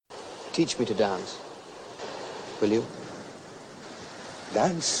Teach me to dance. Will you?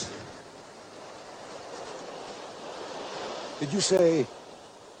 Dance? Did you say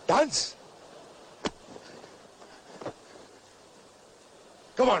dance?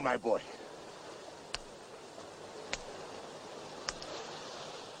 Come on, my boy.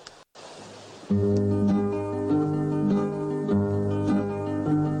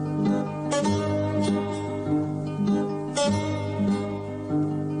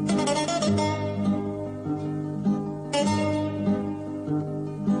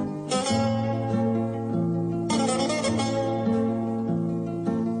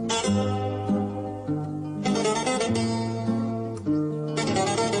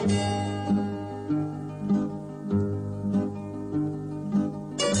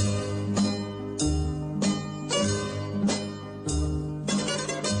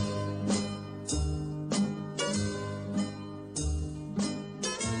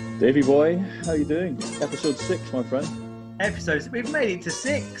 Davey boy, how you doing? Episode 6, my friend. We've made it to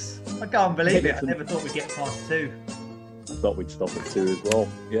 6. I can't believe it. I never thought we'd get past 2. I thought we'd stop at 2 as well.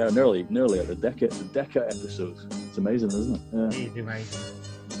 Yeah, nearly at the Deca episodes. It's amazing, isn't it? Yeah. It is amazing.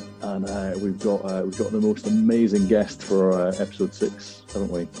 And we've got the most amazing guest for episode 6,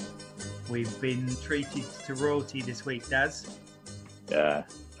 haven't we? We've been treated to royalty this week, Daz. Yeah,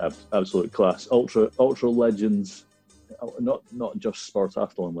 absolute class. Ultra legends. Not just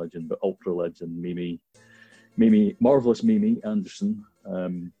Spartathlon legend, but ultra legend Mimi, Marvellous Mimi Anderson,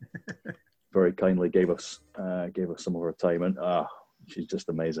 very kindly gave us some of her time, and she's just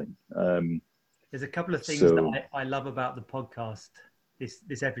amazing. There's a couple of things that I love about the podcast,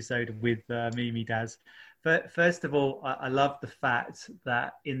 this episode with Mimi Daz. But first of all, I love the fact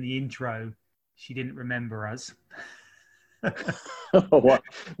that in the intro she didn't remember us.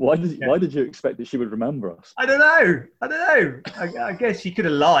 Why did you expect that she would remember us? I don't know. I guess she could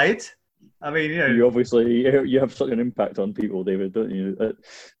have lied. I mean, you obviously you have such an impact on people, David, don't you?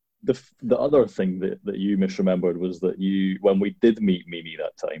 The other thing that you misremembered was that when we did meet Mimi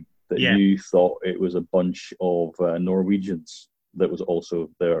that time, that you thought it was a bunch of Norwegians that was also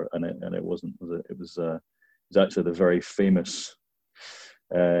there, and it wasn't. Was it? It was actually the very famous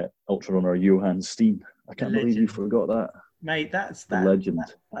ultra runner Johan Steen. I can't believe you forgot that. Mate, that's legend.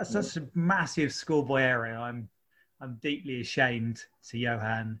 That's such a massive schoolboy error. I'm deeply ashamed to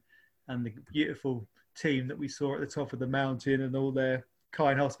Johan and the beautiful team that we saw at the top of the mountain and all their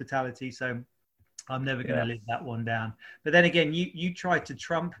kind hospitality. So I'm never going to live that one down. But then again, you tried to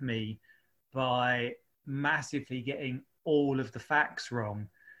trump me by massively getting all of the facts wrong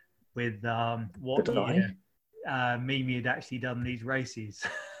with what year Mimi had actually done these races.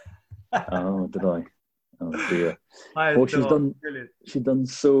 Oh, did I? Oh dear. Well, she's done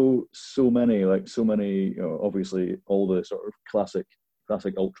so many, obviously all the sort of classic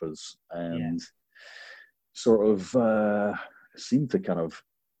ultras, and sort of seemed to kind of,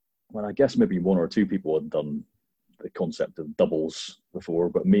 well, I guess maybe one or two people had done the concept of doubles before,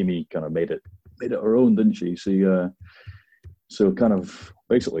 but Mimi kind of made it her own, didn't she? So kind of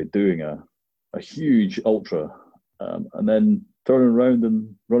basically doing a huge ultra, and then turning around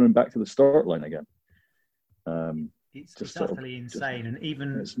and running back to the start line again. It's utterly insane, and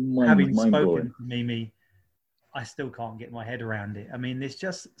even having spoken to Mimi, I still can't get my head around it. I mean, there's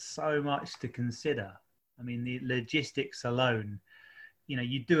just so much to consider. I mean, the logistics alone.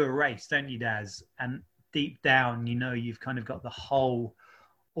 You do a race, don't you, Daz? And deep down, you've kind of got the whole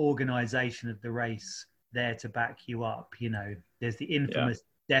organisation of the race there to back you up. There's the infamous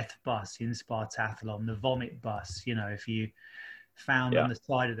death bus in Spartathlon, the vomit bus. If you found on the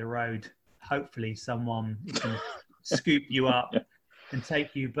side of the road, hopefully someone can scoop you up and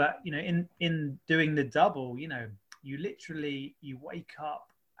take you. But in doing the double, you wake up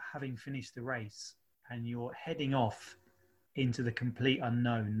having finished the race and you're heading off into the complete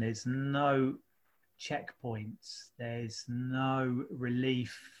unknown. There's no checkpoints, there's no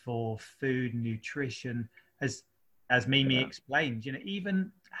relief for food, nutrition, as Mimi explained.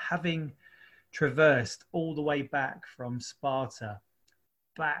 Even having traversed all the way back from Sparta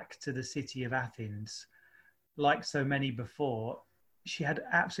back to the city of Athens, like so many before, she had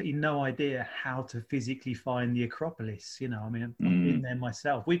absolutely no idea how to physically find the Acropolis. I mean, I've been there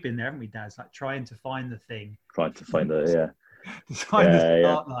myself. We've been there, haven't we, Daz? Like trying to find the thing. Trying to find it, to find the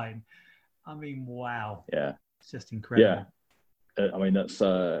start line. I mean, wow. Yeah. It's just incredible. Yeah. I mean, that's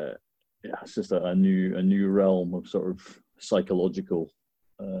it's just a new realm of sort of psychological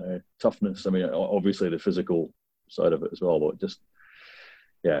toughness. I mean, obviously the physical side of it as well, but just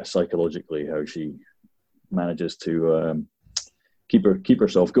psychologically how she manages to keep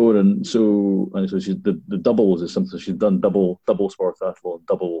herself going. And so she's the doubles is something she's done, double Spartathlon,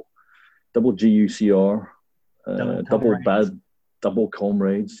 double double GUCR, double comrades. double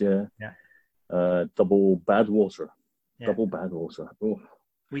comrades, Yeah. Double Badwater. Yeah. Double Badwater. Oh.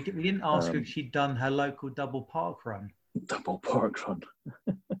 We didn't ask her if she'd done her local double park run. Double park run.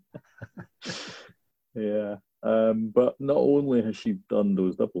 Yeah. But not only has she done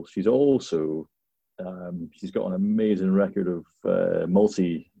those doubles, she's also she's got an amazing record of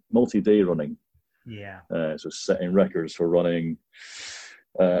multi-day running. Yeah. So setting records for running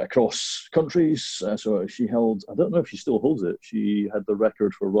across countries. So she held, I don't know if she still holds it, she had the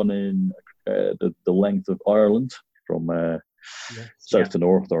record for running the length of Ireland from south to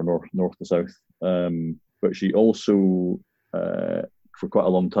north, or north to south. But she also, for quite a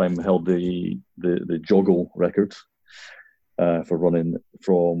long time, held the joggle record for running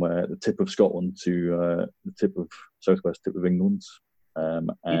from the tip of Scotland to the southwest tip of England.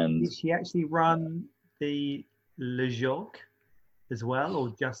 And did she actually run the Le Jog as well,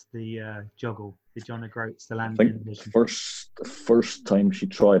 or just the joggle, the John O'Groats, the land? I think the first time she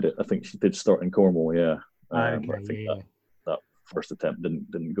tried it, I think she did start in Cornwall. Yeah. I think that first attempt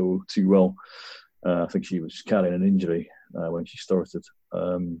didn't go too well. I think she was carrying an injury when she started.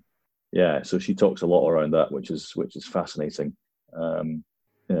 So she talks a lot around that, which is fascinating. Do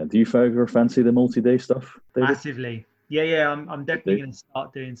you ever fancy the multi-day stuff, David? Massively. Yeah. I'm definitely going to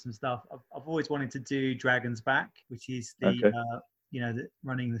start doing some stuff. I've always wanted to do Dragon's Back, which is the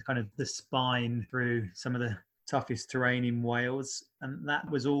running the kind of the spine through some of the toughest terrain in Wales, and that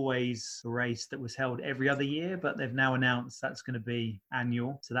was always a race that was held every other year, but they've now announced that's going to be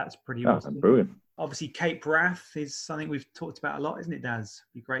annual, so that's pretty awesome. Brilliant. Obviously, Cape Wrath is something we've talked about a lot, isn't it, Daz?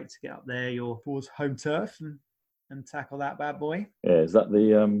 It'd be great to get up there, towards home turf, and tackle that bad boy. Yeah, is that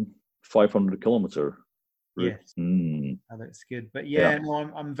the 500 kilometre route? Yes. That looks good. But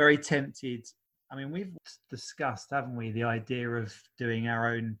no, I'm very tempted. I mean, we've discussed, haven't we, the idea of doing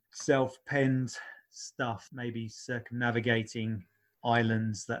our own self-penned stuff, maybe circumnavigating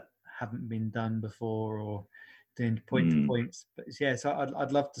islands that haven't been done before, or doing point to points. But so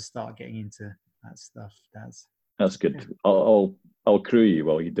I'd love to start getting into that stuff, Daz. That's good. I'll crew you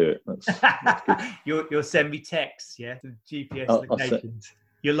while you do it. That's good. You'll send me texts, the GPS locations.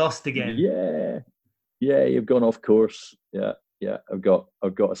 You're lost again. Yeah, you've gone off course. Yeah. I've got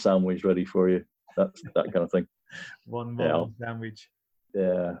a sandwich ready for you. That's that kind of thing. One more sandwich.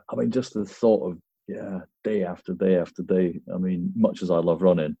 Yeah, I mean, just the thought of day after day after day. I mean, much as I love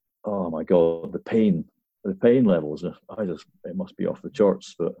running, oh my god, the pain levels. It must be off the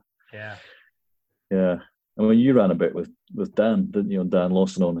charts. But yeah. I mean, you ran a bit with Dan, didn't you? And Dan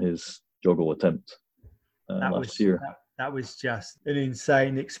Lawson on his joggle attempt last year. That was just an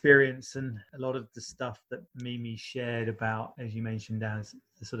insane experience, and a lot of the stuff that Mimi shared about, as you mentioned, as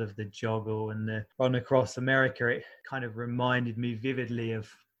the sort of the joggle and the run across America, it kind of reminded me vividly of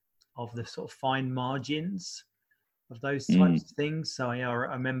the sort of fine margins of those types of things. So I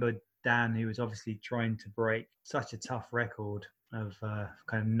remember Dan, who was obviously trying to break such a tough record of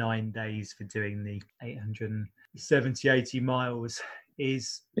kind of 9 days for doing the 870, 80 miles,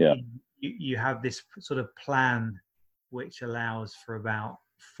 you have this sort of plan which allows for about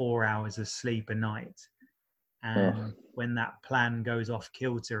 4 hours of sleep a night. And when that plan goes off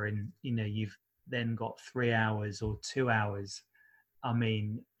kilter and, you've then got 3 hours or 2 hours, I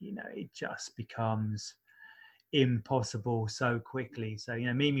mean, it just becomes impossible so quickly. So,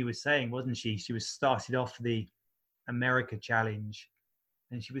 Mimi was saying, wasn't she? She was started off the America Challenge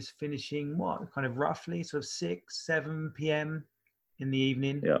and she was finishing kind of roughly sort of 6, 7 p.m. in the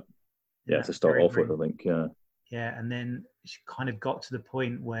evening. Yeah, to start off with, I think. Yeah, and then she kind of got to the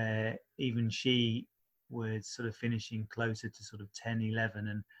point where even she was sort of finishing closer to sort of 10, 11.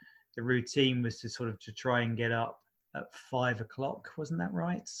 And the routine was to try and get up at 5 o'clock. Wasn't that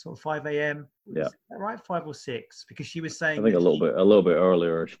right? Sort of 5 a.m. Yeah. Is that right? 5 or 6? Because she was saying, I think a little bit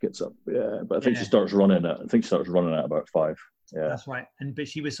earlier she gets up. Yeah, but I think she starts running at about 5. Yeah, that's right. But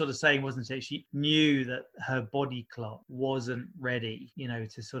she was sort of saying, wasn't she? She knew that her body clock wasn't ready,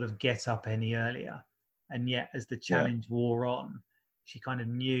 to sort of get up any earlier. And yet, as the challenge wore on, she kind of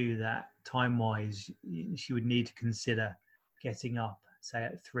knew that time-wise, she would need to consider getting up, say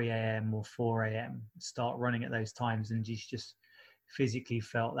at 3 a.m. or 4 a.m., start running at those times. And she just physically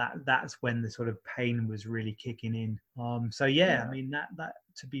felt that's when the sort of pain was really kicking in. I mean, that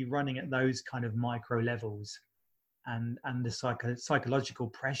to be running at those kind of micro levels and the psychological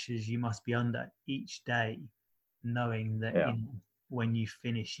pressures you must be under each day, knowing that when you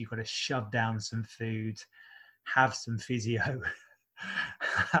finish, you've got to shove down some food, have some physio,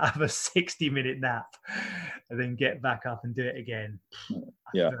 have a 60-minute nap, and then get back up and do it again.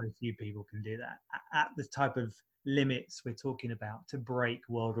 Very few people can do that at the type of limits we're talking about to break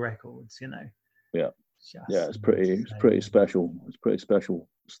world records, you know. Yeah. It's pretty special. It's pretty special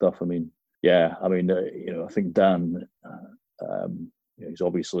stuff. I mean, I think Dan, he's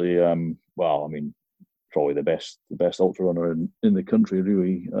obviously, probably the best ultra runner in the country,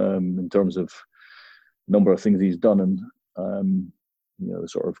 really, in terms of number of things he's done, and the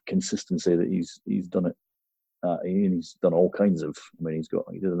sort of consistency that he's done it. He's done all kinds of. I mean,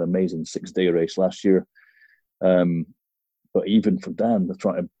 he did an amazing 6-day race last year. But even for Dan, they're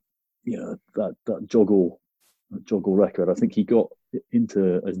trying to, that joggle record. I think he got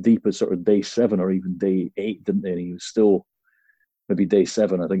into as deep as sort of day 7 or even day 8, didn't he? And he was still, maybe day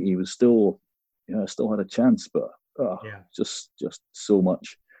 7. I think he was still had a chance, but just so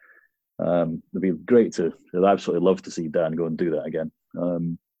much. It'd be great I'd absolutely love to see Dan go and do that again.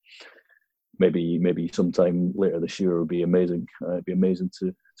 Maybe sometime later this year would be amazing. It'd be amazing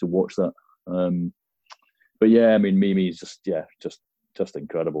to watch that. But yeah, I mean, Mimi's just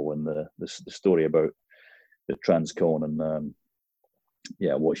incredible, and the story about the Transcon and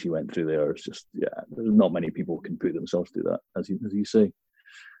what she went through there is just there's not many people can put themselves through that, as you say.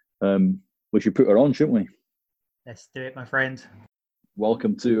 We should put her on, shouldn't we? Let's do it, my friend.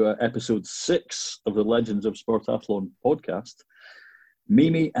 Welcome to episode 6 of the Legends of Spartathlon podcast.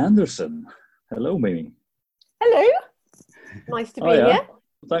 Mimi Anderson. Hello, Mimi. Hello. Nice to be here.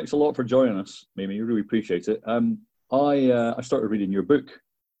 Thanks a lot for joining us, Mimi. Really appreciate it. I started reading your book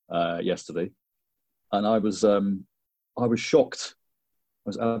yesterday, and I was shocked. I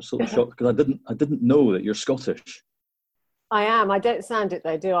was absolutely shocked because I didn't know that you're Scottish. I am. I don't sound it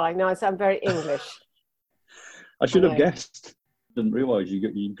though, do I? No, I sound very English. I should have guessed. Didn't realise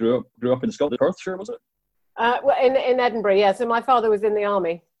you grew up in Scotland. Perthshire, was it? Well, in Edinburgh, yeah. So my father was in the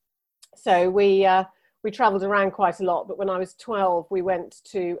army, so we travelled around quite a lot. But when I was 12, we went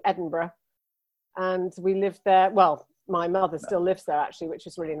to Edinburgh, and we lived there. Well, my mother still lives there actually, which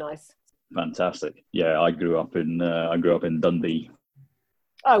is really nice. Fantastic. Yeah, I grew up in Dundee.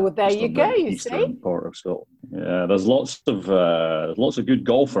 Oh well, there you go. You see, part of Scotland. Yeah, there's lots of good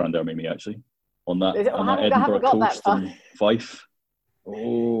golf around there, Mimi. Actually, on that Edinburgh coast and Fife.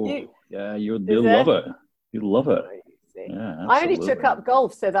 Oh, you'll love it. You'll love it. Yeah, I only took up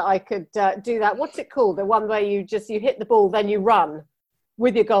golf so that I could do that. What's it called? The one where you hit the ball, then you run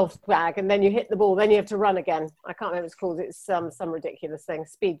with your golf bag, and then you hit the ball, then you have to run again. I can't remember what it's called. It's some ridiculous thing,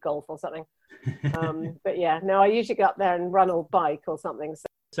 speed golf or something. But yeah, no, I usually go up there and run or bike or something.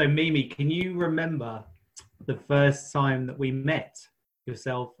 So Mimi, can you remember the first time that we met,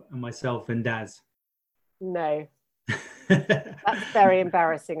 yourself and myself and Daz? No. That's very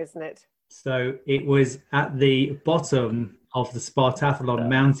embarrassing, isn't it? So it was at the bottom of the Spartathlon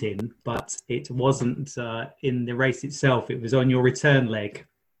mountain, but it wasn't in the race itself. It was on your return leg.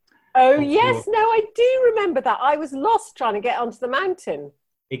 Oh, yes. No, I do remember that. I was lost trying to get onto the mountain.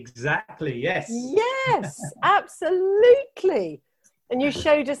 Exactly, yes. Yes, absolutely. And you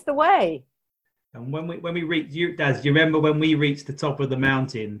showed us the way. And when we reached, Daz, do you remember when we reached the top of the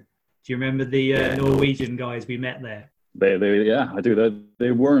mountain? Do you remember the Norwegian guys we met there? I do.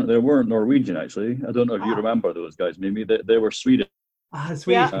 They weren't Norwegian, actually. I don't know if you remember those guys. Maybe they were Swedish.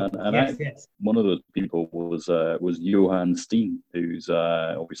 Swedish. And yes. One of those people was Johan Steen, who's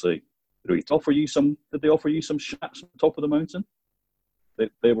obviously. Did they offer you some shots on top of the mountain?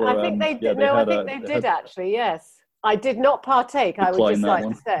 They were. I think they did. I think they did actually. Yes, I did not partake. I would just like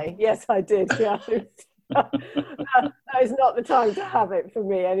to say, yes, I did. Yeah, that is not the time to have it for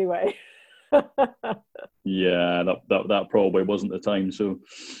me, anyway. Yeah, that probably wasn't the time. So,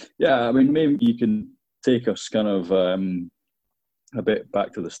 yeah, I mean, maybe you can take us kind of a bit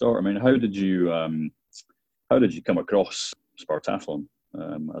back to the start. I mean, how did you come across Spartathlon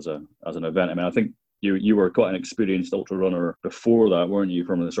as an event? I mean, I think you were quite an experienced ultra runner before that, weren't you?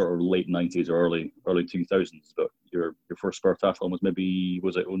 From the sort of late 90s or early 2000s. But your first Spartathlon was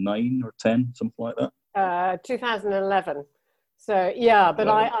it 2009 or 10, something like that? 2011. So yeah, but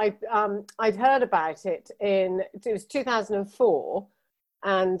I'd heard about it it was 2004,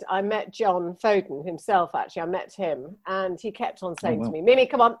 and I met John Foden himself. Actually, I met him, and he kept on saying to me, "Mimi,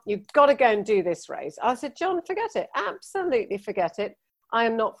 come on, you've got to go and do this race." I said, "John, forget it. Absolutely forget it. I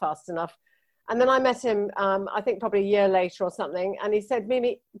am not fast enough." And then I met him, I think probably a year later or something, and he said,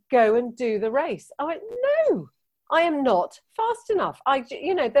 "Mimi, go and do the race." I went, "No, I am not fast enough.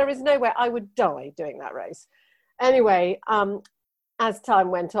 There is no way I would die doing that race." Anyway, as time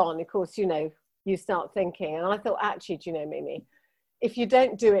went on, of course, you start thinking, and I thought, actually, Mimi, if you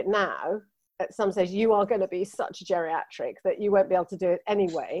don't do it now, at some stage, you are going to be such a geriatric that you won't be able to do it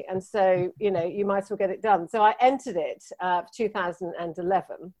anyway. And so, you might as well get it done. So I entered it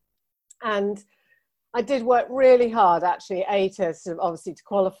 2011. And I did work really hard, actually, to sort of obviously to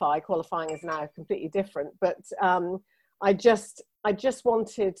qualify. Qualifying is now completely different, but I just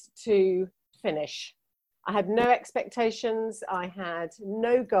wanted to finish. I had no expectations. I had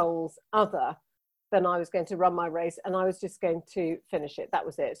no goals other than I was going to run my race, and I was just going to finish it. That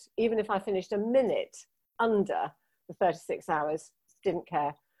was it. Even if I finished a minute under the 36 hours, didn't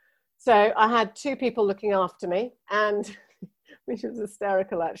care. So I had 2 people looking after me, and which was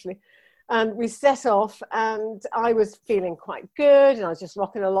hysterical, actually. And we set off, and I was feeling quite good, and I was just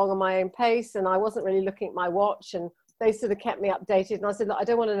rocking along on my own pace, and I wasn't really looking at my watch, and they sort of kept me updated. And I said, look, I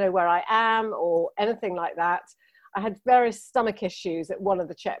don't want to know where I am or anything like that. I had various stomach issues at one of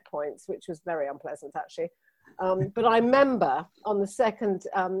the checkpoints, which was very unpleasant, actually. But I remember on the second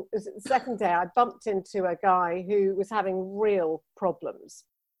day, I bumped into a guy who was having real problems.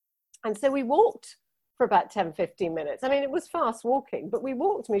 And so we walked for about 10, 15 minutes. I mean, it was fast walking, but we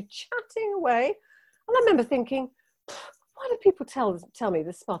walked, and we were chatting away. And I remember thinking, why do people tell me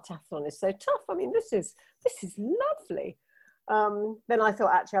the Spartathlon is so tough? I mean, this is lovely. Then I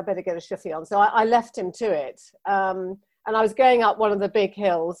thought, actually, I better get a shuffy on. So I left him to it. And I was going up one of the big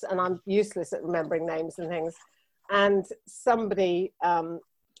hills, and I'm useless at remembering names and things. And somebody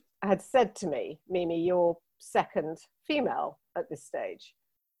had said to me, Mimi, you're second female at this stage.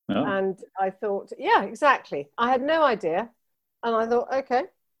 Oh. And I thought, yeah, exactly. I had no idea. And I thought, okay,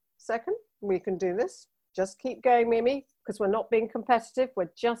 second, we can do this. Just keep going, Mimi, because we're not being competitive.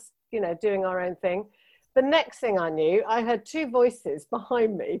 We're just, doing our own thing. The next thing I knew, I heard 2 voices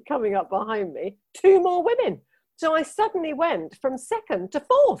behind me, coming up behind me, 2 more women. So I suddenly went from second to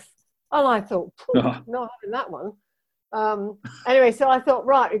fourth. And I thought, not having that one. Anyway, so I thought,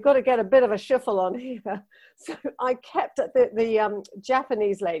 right, we've got to get a bit of a shuffle on here. So I kept at the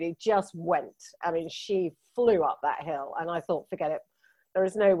Japanese lady just went. I mean, she flew up that hill, and I thought, forget it. There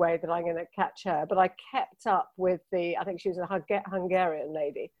is no way that I'm going to catch her. But I kept up with I think she was a Hungarian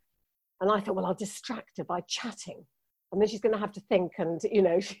lady. And I thought, well, I'll distract her by chatting. And then she's going to have to think. And,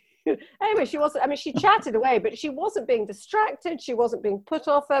 anyway, she wasn't, I mean, she chatted away, but she wasn't being distracted. She wasn't being put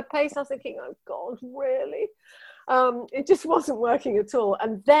off her pace. I was thinking, oh, God, really? It just wasn't working at all.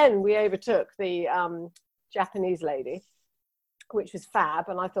 And then we overtook the Japanese lady, which was fab.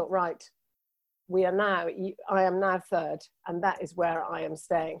 And I thought, right, I am now third, and that is where I am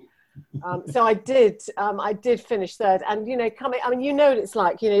staying. So I did finish third, and what it's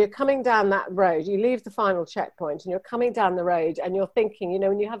like, you're coming down that road, you leave the final checkpoint, and you're coming down the road, and you're thinking,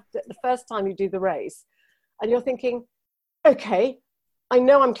 when you have the first time you do the race, and you're thinking, okay, I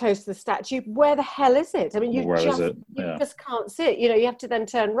know I'm close to the statue, where the hell is it? I mean, you just can't see it. You have to then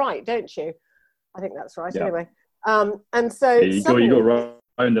turn right, don't you? I think that's right. Yeah. Anyway, and so you go around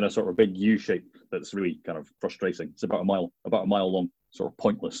in a sort of big U shape that's really kind of frustrating. It's about a mile long, sort of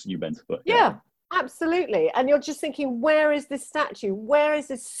pointless U-bend. But yeah, absolutely. And you're just thinking, where is this statue? Where is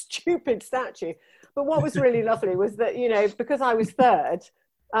this stupid statue? But what was really lovely was that, because I was third,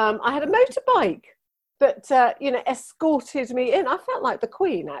 I had a motorbike that, escorted me in. I felt like the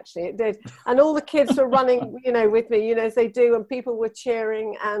Queen, actually, it did. And all the kids were running, with me, as they do, and people were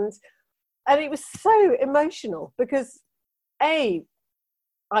cheering. And it was so emotional because,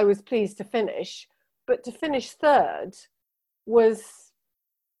 I was pleased to finish, but to finish third was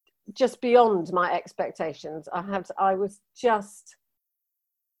just beyond my expectations. I was just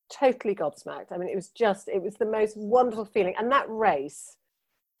totally gobsmacked. I mean, it was the most wonderful feeling. And that race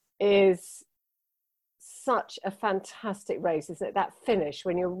is such a fantastic race, isn't it? That finish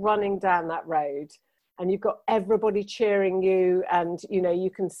when you're running down that road and you've got everybody cheering you, and,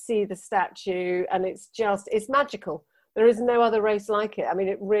 you can see the statue, and it's magical. There is no other race like it. I mean,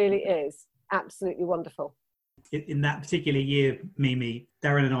 it really is absolutely wonderful. In that particular year, Mimi,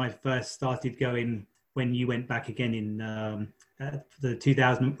 Darren and I first started going when you went back again in the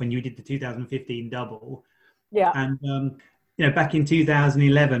 2000, when you did the 2015 double. Yeah. And, back in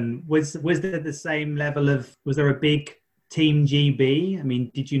 2011, was there the same level was there a big Team GB? I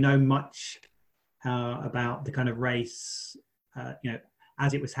mean, did you know much about the kind of race,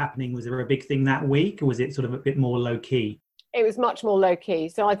 as it was happening? Was there a big thing that week, or was it sort of a bit more low key? It was much more low key.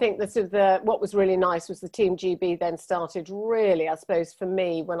 So I think what was really nice was the Team GB then started really, I suppose, for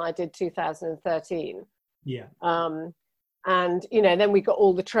me, when I did 2013. Yeah. And, then we got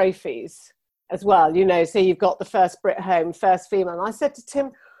all the trophies as well, so you've got the first Brit home, first female. And I said to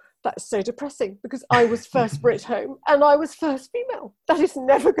Tim, that's so depressing because I was first Brit home and I was first female. That is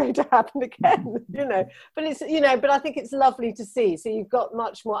never going to happen again, But it's, but I think it's lovely to see. So you've got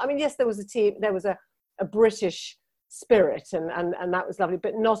much more. I mean, yes, there was a British spirit and that was lovely,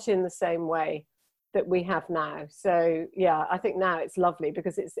 but not in the same way that we have now. So yeah, I think now it's lovely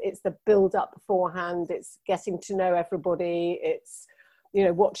because it's the build up beforehand, it's getting to know everybody, it's, you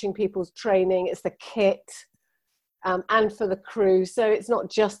know, watching people's training, it's the kit, and for the crew. So it's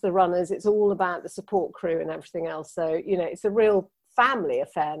not just the runners, it's all about the support crew and everything else. So, you know, it's a real family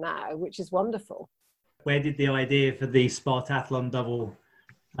affair now, which is wonderful. Where did the idea for the Spartathlon Double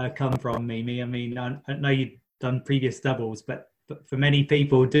come from, Mimi? I mean, I know you've done previous doubles, but for many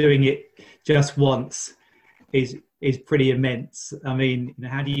people, doing it just once is pretty immense. I mean, you know,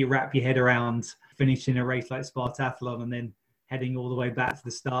 how do you wrap your head around finishing a race like Spartathlon and then heading all the way back to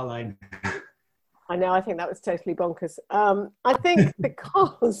the start line? I know, I think that was totally bonkers. I think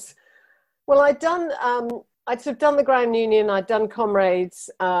because, well, I'd sort of done the Grand Union, I'd done Comrades,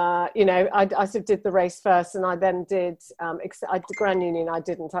 you know, I sort of did the race first, and I then did, the Grand Union I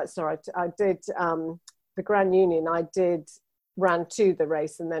didn't, sorry, I did the Grand Union, ran to the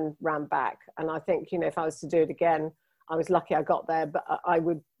race and then ran back. And I think, you know, if I was to do it again, I was lucky I got there, but I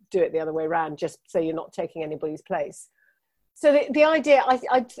would do it the other way around, just so you're not taking anybody's place. So the idea,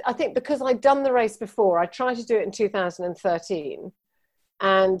 I think because I'd done the race before, I tried to do it in 2013,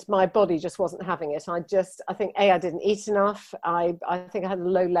 and my body just wasn't having it. I think, I didn't eat enough. I think I had a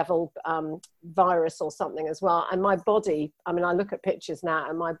low level virus or something as well. And my body, I mean, I look at pictures now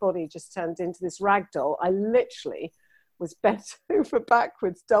and my body just turned into this rag doll. I literally was bent over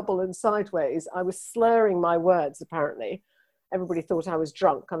backwards, double and sideways. I was slurring my words, apparently. Everybody thought I was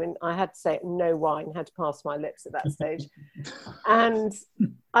drunk. I mean, I had to say no wine, had to pass my lips at that stage. And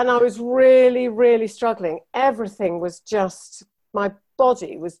I was really, really struggling. Everything was just, my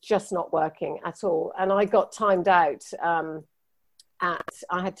body was just not working at all. And I got timed out I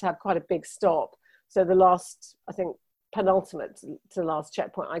had to have quite a big stop. So the last, I think, penultimate to last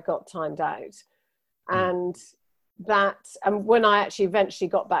checkpoint, I got timed out. And when I actually eventually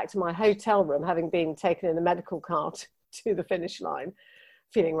got back to my hotel room, having been taken in a medical car to the finish line,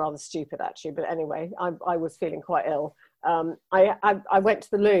 feeling rather stupid actually, but anyway, I was feeling quite ill. I went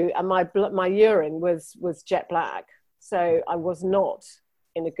to the loo and my urine was jet black, so I was not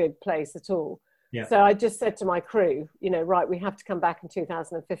in a good place at all. Yeah. So I just said to my crew, you know, right, we have to come back in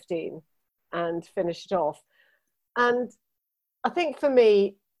 2015 and finish it off. And I think for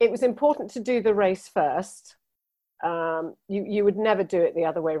me, it was important to do the race first. You would never do it the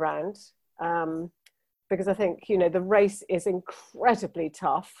other way around. Because I think, you know, the race is incredibly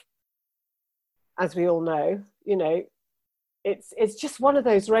tough, as we all know. You know, it's just one of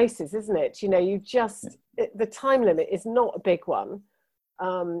those races, isn't it? You know, the time limit is not a big one.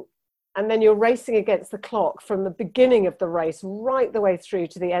 And then you're racing against the clock from the beginning of the race right the way through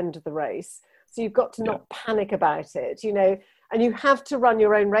to the end of the race. So you've got to not panic about it, you know, and you have to run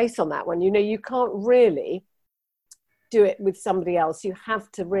your own race on that one. You know, you can't really do it with somebody else. You have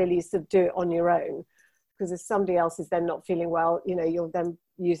to really sort of do it on your own. Because if somebody else is then not feeling well, you know, you're then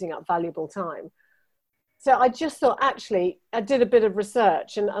using up valuable time. So I just thought, actually, I did a bit of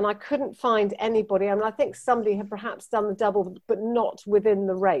research and I couldn't find anybody. I mean, I think somebody had perhaps done the double, but not within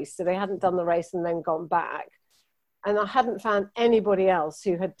the race. So they hadn't done the race and then gone back. And I hadn't found anybody else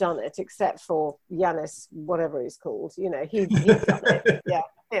who had done it except for Yanis, whatever he's called. You know, he'd done it. Yeah,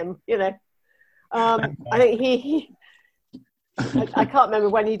 him, you know. I think I can't remember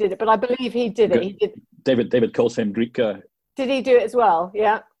when he did it, but I believe he did it. He did. David calls him Greek guy. Did he do it as well?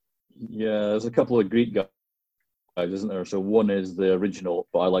 Yeah. Yeah, there's a couple of Greek guys, isn't there? So one is the original,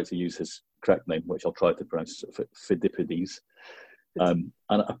 but I like to use his correct name, which I'll try to pronounce, Phidippides. And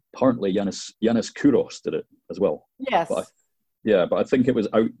apparently Yanis Kouros did it as well. Yes. But I think it was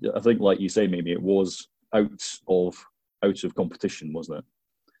out. I think, like you say, maybe it was out of competition, wasn't it?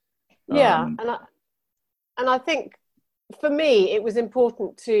 Yeah, and I think for me it was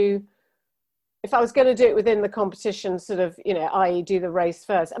important to, if I was going to do it within the competition, sort of, you know, i.e. do the race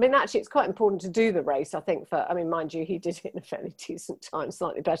first. I mean, actually, it's quite important to do the race, I think, mind you, he did it in a fairly decent time,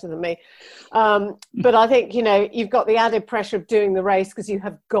 slightly better than me. But I think, you know, you've got the added pressure of doing the race because you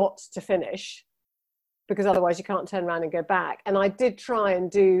have got to finish, because otherwise you can't turn around and go back. And I did try and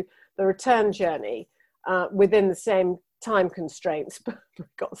do the return journey within the same time constraints, but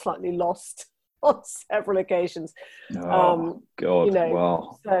got slightly lost on several occasions. Oh, God, you know,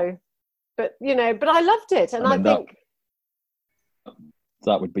 wow. So... But, you know, but I loved it. And I think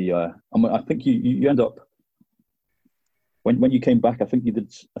that would be, I think you end up, when you came back, I think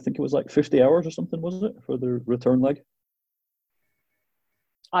it was like 50 hours or something, wasn't it, for the return leg?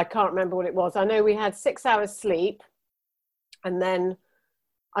 I can't remember what it was. I know we had 6 hours sleep, and then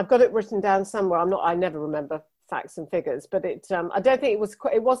I've got it written down somewhere. I never remember facts and figures, but I don't think it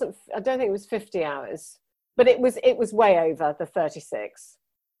was 50 hours, but it was way over the 36.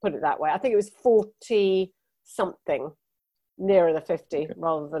 put it that way. I think it was 40 something, nearer the 50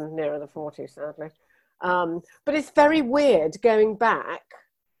 rather than nearer the 40, sadly. But it's very weird going back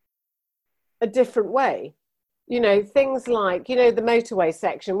a different way. You know, things like, you know, the motorway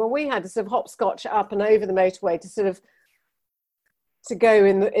section. Well, we had to sort of hopscotch up and over the motorway to sort of to go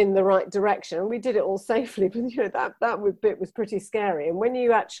in the right direction. We did it all safely, but you know that bit was pretty scary. And when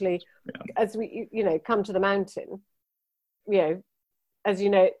you actually, as we come to the mountain, you know, as you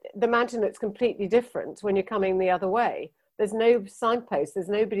know, the mountain looks completely different when you're coming the other way. There's no signposts. There's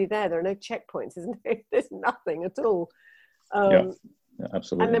nobody there. There are no checkpoints. There's nothing at all.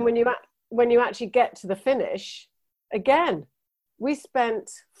 Absolutely. And then when you actually get to the finish, again, we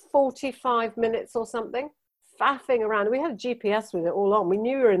spent 45 minutes or something faffing around. We had a GPS with it all on. We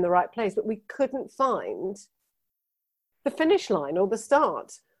knew we were in the right place, but we couldn't find the finish line or the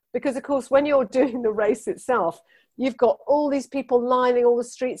start. Because, of course, when you're doing the race itself, you've got all these people lining all the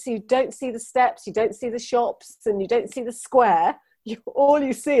streets, so you don't see the steps, you don't see the shops, and you don't see the square. All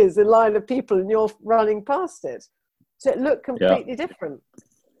you see is a line of people, and you're running past it. So it looked completely different.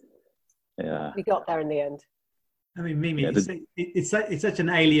 Yeah. We got there in the end. I mean, Mimi, it's such an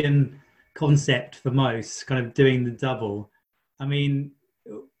alien concept for most, kind of doing the double. I mean,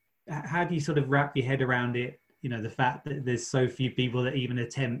 how do you sort of wrap your head around it? You know, the fact that there's so few people that even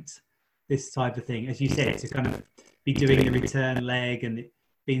attempt this type of thing, as you said, to kind of be doing a return leg and it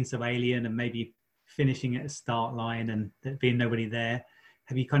being so alien, and maybe finishing at a start line and there being nobody there.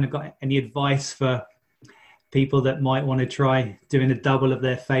 Have you kind of got any advice for people that might want to try doing a double of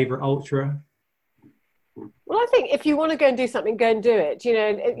their favorite ultra? Well, I think if you want to go and do something, go and do it.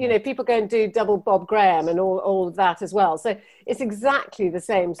 You know, people go and do double Bob Graham and all of that as well. So it's exactly the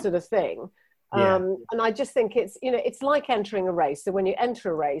same sort of thing. And I just think it's, you know, it's like entering a race. So when you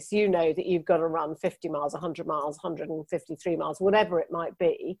enter a race, you know that you've got to run 50 miles, 100 miles, 153 miles, whatever it might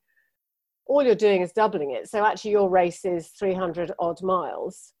be. All you're doing is doubling it. So actually your race is 300 odd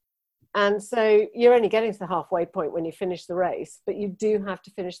miles. And so you're only getting to the halfway point when you finish the race, but you do have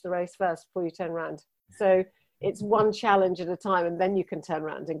to finish the race first before you turn around. So it's one challenge at a time, and then you can turn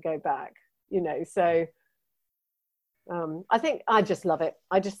around and go back, you know. So I think I just love it.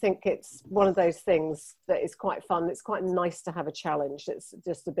 I just think it's one of those things that is quite fun. It's quite nice to have a challenge. It's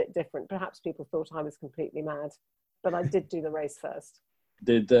just a bit different. Perhaps people thought I was completely mad, but I did do the race first.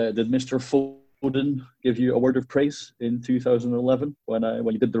 Did Mr. Foden give you a word of praise in 2011 when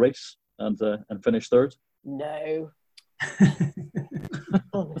you did the race and finished third? No.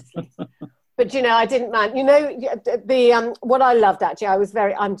 Honestly. But you know, I didn't mind. You know, the what I loved actually,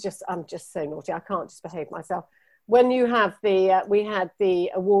 I'm just so naughty. I can't just behave myself. When you have we had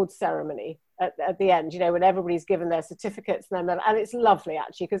the award ceremony at the end, you know, when everybody's given their certificates and it's lovely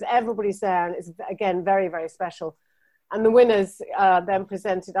actually, because everybody's there, and it's again very, very special. And the winners then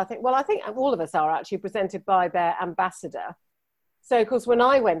presented, I think all of us are actually presented by their ambassador. So of course, when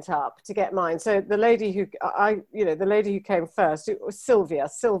I went up to get mine, so the lady who came first, it was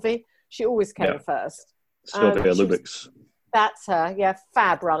Sylvie. She always came first. Sylvia Lubbock's. That's her,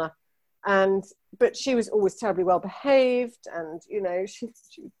 fab runner. But she was always terribly well behaved, and you know, she was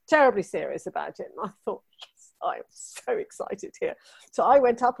terribly serious about it. And I thought, yes, I'm so excited here. So I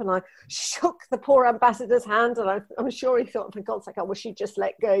went up and I shook the poor ambassador's hand, and I'm sure he thought, for God's sake, I wish she'd just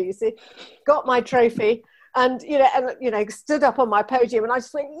let go. You see, got my trophy. And stood up on my podium, and I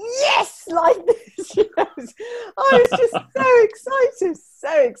just went, yes, like this. You know, I was just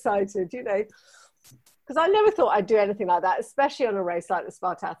so excited, you know, because I never thought I'd do anything like that, especially on a race like the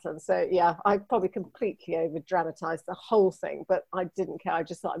Spartathlon. So yeah, I probably completely over dramatized the whole thing, but I didn't care. I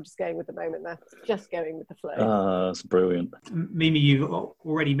just thought I'm just going with the moment there, just going with the flow. That's brilliant. Mimi, you've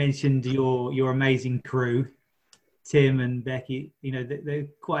already mentioned your amazing crew. Tim and Becky, you know, they're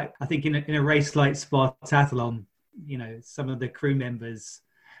quite, I think in a race like Spartathlon, you know, some of the crew members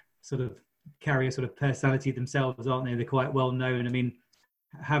sort of carry a sort of personality themselves, aren't they? They're quite well known. I mean,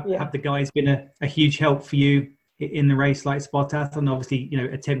 have the guys been a huge help for you in the race like Spartathlon? Obviously, you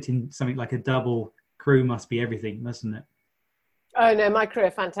know, attempting something like a double crew must be everything, mustn't it? Oh no, my crew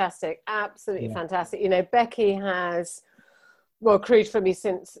are fantastic. Absolutely fantastic. You know, Becky has, crewed for me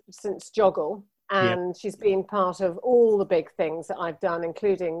since Joggle. And she's been part of all the big things that I've done,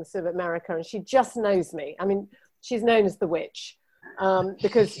 including sort of America. And she just knows me. I mean, she's known as the witch.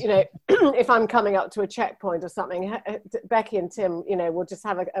 Because, you know, if I'm coming up to a checkpoint or something, Becky and Tim, you know, will just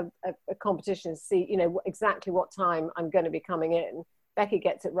have a competition to see, you know, exactly what time I'm going to be coming in. Becky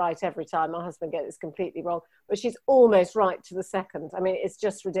gets it right every time. My husband gets it completely wrong. But she's almost right to the second. I mean, it's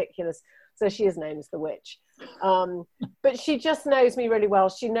just ridiculous. So she is known as the witch. But she just knows me really well.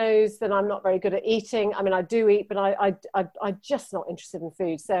 She knows that I'm not very good at eating. I mean, I do eat, but I'm just not interested in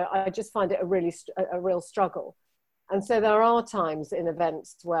food. So I just find it a real struggle. And so there are times in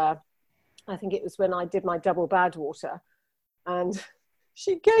events where, I think it was when I did my double Badwater, and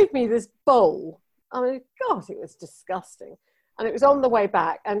she gave me this bowl. I mean, God, it was disgusting. And it was on the way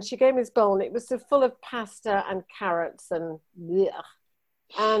back, and she gave me this bowl, and it was so full of pasta and carrots and blech.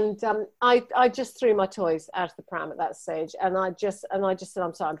 And I just threw my toys out of the pram at that stage, and I just said,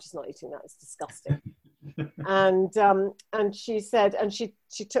 I'm sorry, I'm just not eating that. It's disgusting. and she said, and she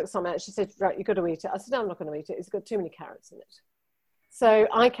took some out. She said, right, you've got to eat it. I said, no, I'm not going to eat it. It's got too many carrots in it. So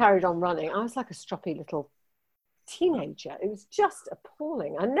I carried on running. I was like a stroppy little teenager. It was just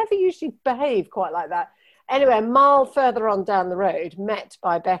appalling. I never usually behave quite like that. Anyway, a mile further on down the road, met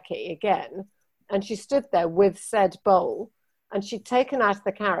by Becky again, and she stood there with said bowl, and she'd taken out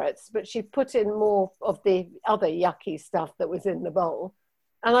the carrots, but she put in more of the other yucky stuff that was in the bowl.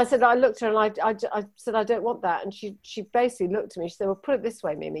 And I said, I looked at her and I said, I don't want that. And she basically looked at me. She said, well, put it this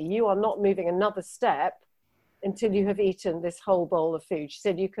way, Mimi, you are not moving another step until you have eaten this whole bowl of food. She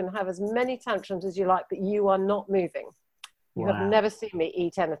said, you can have as many tantrums as you like, but you are not moving. You have never seen me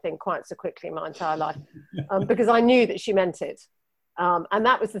eat anything quite so quickly in my entire life, because I knew that she meant it. And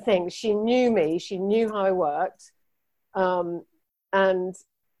that was the thing. She knew me. She knew how I worked. And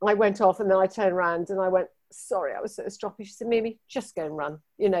I went off, and then I turned around and I went, sorry, I was so stroppy. She said, Mimi, just go and run.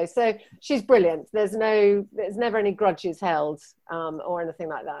 You know, so she's brilliant. There's never any grudges held or anything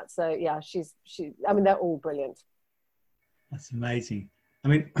like that. So yeah, I mean, they're all brilliant. That's amazing. I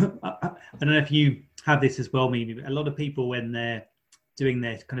mean, I don't know if you have this as well, Mimi, but a lot of people, when they're doing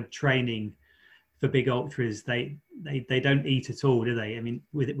their kind of training for big ultras, they don't eat at all, do they? I mean,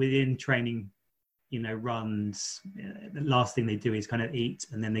 within training, you know, runs, the last thing they do is kind of eat,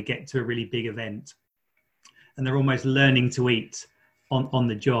 and then they get to a really big event and they're almost learning to eat on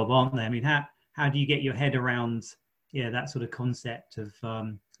the job, aren't they? I mean, how do you get your head around, that sort of concept of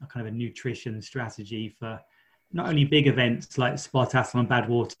a kind of a nutrition strategy for not only big events like Spartathlon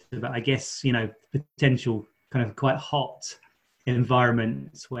Badwater, but I guess, you know, potential kind of quite hot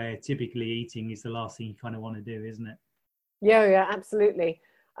environments where typically eating is the last thing you kind of want to do, isn't it? Yeah, absolutely.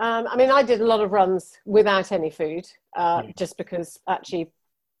 I mean, I did a lot of runs without any food, just because actually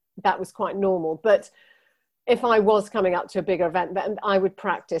that was quite normal. But if I was coming up to a bigger event, then I would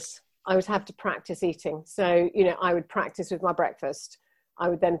practice. I would have to practice eating. So, you know, I would practice with my breakfast. I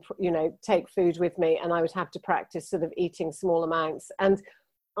would then, you know, take food with me, and I would have to practice sort of eating small amounts. And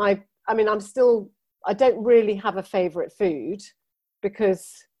I mean, I don't really have a favorite food,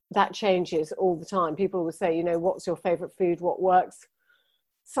 because that changes all the time. People will say, you know, what's your favorite food? What works?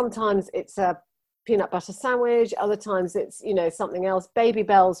 Sometimes it's a peanut butter sandwich. Other times it's, you know, something else. Baby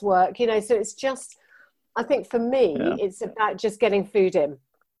bells work, you know, so it's just, I think for me, it's about just getting food in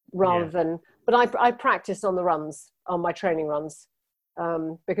rather than, but I practice on the runs, on my training runs,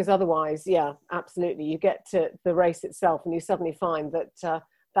 because otherwise, absolutely. You get to the race itself and you suddenly find that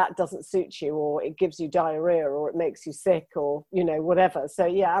that doesn't suit you, or it gives you diarrhea, or it makes you sick, or, you know, whatever. So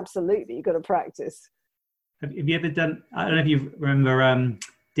yeah, absolutely. You've got to practice. Have you ever done, I don't know if you remember,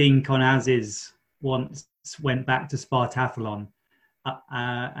 Dean Conaz's once went back to Spartathlon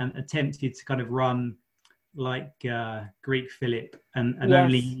and attempted to kind of run like Greek Philip and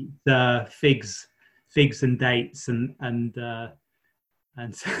only figs and dates and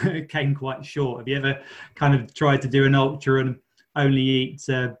so it came quite short. Have you ever kind of tried to do an ultra and only eat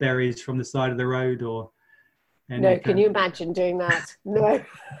berries from the side of the road, or? No, can you imagine doing that? No.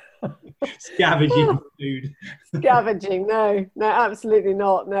 Scavenging food. Scavenging, no, absolutely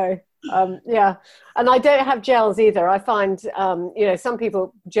not, no. And I don't have gels either. I find, you know, some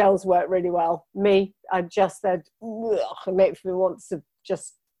people, gels work really well. Me, I just said, it makes me want to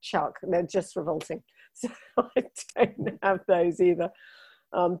just chuck. They're just revolting. So I don't have those either.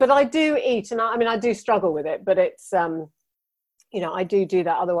 But I do eat, and I do struggle with it, but it's, you know, I do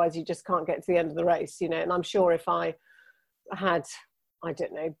that. Otherwise you just can't get to the end of the race, you know. And I'm sure if I had, I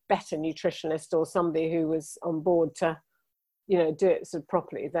don't know, better nutritionist or somebody who was on board to, you know, do it sort of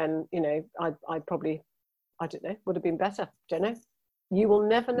properly, then, you know, I probably, I don't know, would have been better. Don't know. You will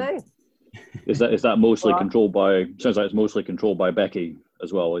never know. Is that mostly controlled by? Sounds like it's mostly controlled by Becky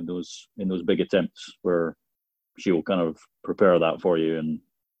as well in those big attempts, where she will kind of prepare that for you and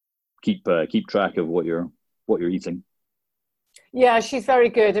keep track of what you're eating. Yeah, she's very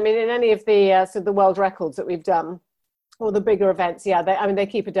good. I mean, in any of the sort of the world records that we've done, or the bigger events, they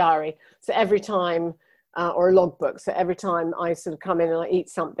keep a diary. So every time, or a logbook. So every time I sort of come in and I eat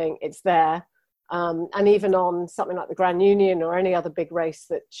something, it's there. And even on something like the Grand Union or any other big race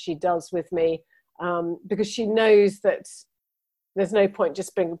that she does with me, because she knows that there's no point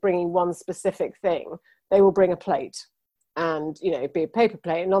just bringing one specific thing. They will bring a plate, and it'd be a paper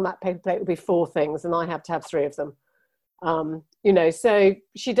plate, and on that paper plate will be 4 things, and I have to have 3 of them. So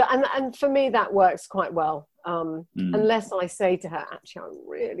she does, and for me that works quite well. Unless I say to her, actually, I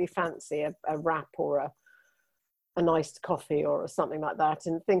really fancy a wrap or an iced coffee or something like that,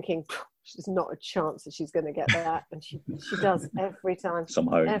 and thinking there's not a chance that she's going to get that, and she does every time.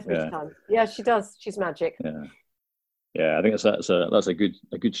 Somehow, every time. Yeah, she does. She's magic. Yeah. I think that's a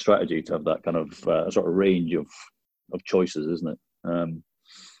good strategy to have that kind of sort of range of choices, isn't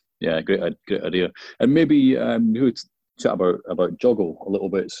it? Great idea. And maybe we would chat about juggle a little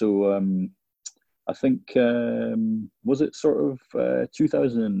bit. So I think was it sort of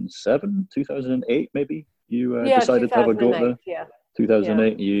 2007, 2008 maybe? You decided to have a go at that? Yeah.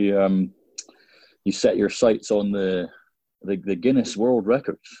 2008. Yeah. You set your sights on the Guinness World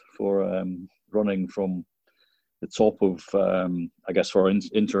Records for running from the top of, I guess, for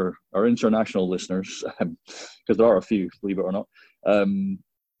our international listeners, because there are a few, believe it or not,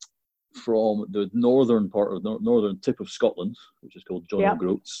 from the northern part of the northern tip of Scotland, which is called John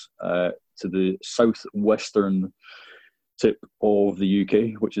O'Groats, to the southwestern tip of the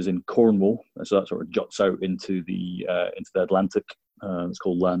UK, which is in Cornwall. And so that sort of juts out into the Atlantic. It's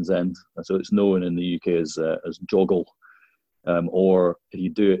called Land's End. And so it's known in the UK as joggle, or if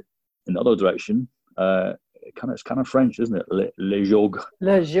you do it in the other direction, it's kind of French, isn't it? Le jog.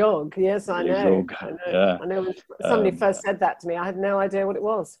 Le jog. Yes, I know. Yeah. I know. When somebody first said that to me, I had no idea what it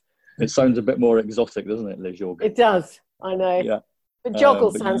was. It sounds a bit more exotic, doesn't it? Le jog. It does. I know. Yeah. But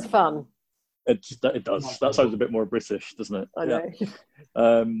joggle sounds fun. It does. That sounds a bit more British, doesn't it? I know.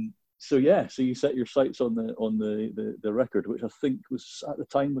 So you set your sights on the record, which I think was at the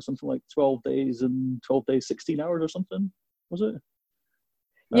time was something like 12 days, 16 hours or something, was it?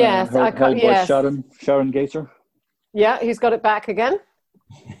 Yes, held by Sharon Gator. Yeah, he's got it back again.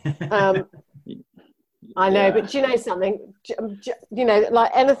 I know, but do you know something?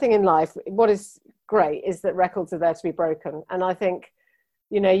 Like anything in life, what is great is that records are there to be broken. And I think,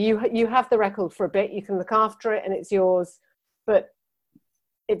 you have the record for a bit, you can look after it and it's yours, but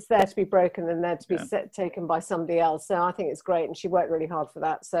it's there to be broken and there to be taken by somebody else. So I think it's great. And she worked really hard for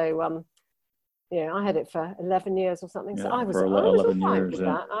that. So, I had it for 11 years or something. So I was all right with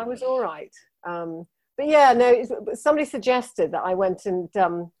that. I was all right. But somebody suggested that I went and,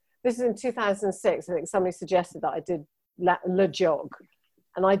 this is in 2006, I think somebody suggested that I did Le Jog.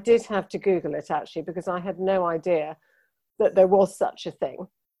 And I did have to Google it actually, because I had no idea that there was such a thing.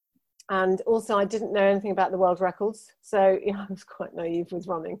 And also I didn't know anything about the world records. So I was quite naive with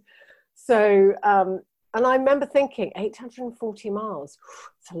running. So, and I remember thinking 840 miles,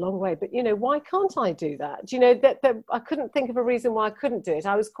 it's a long way, but why can't I do that? That I couldn't think of a reason why I couldn't do it.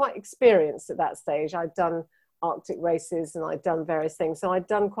 I was quite experienced at that stage. I'd done Arctic races and I'd done various things. So I'd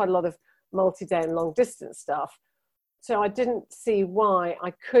done quite a lot of multi-day and long distance stuff. So I didn't see why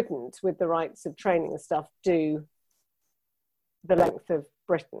I couldn't, with the rights of training and stuff, do the length of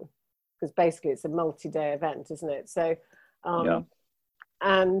Britain, because basically it's a multi-day event, isn't it? So, so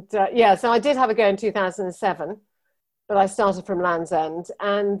I did have a go in 2007, but I started from Land's End,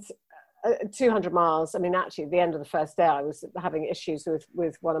 and 200 miles. I mean, actually, at the end of the first day, I was having issues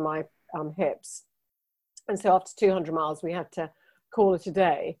with one of my hips, and so after 200 miles, we had to call it a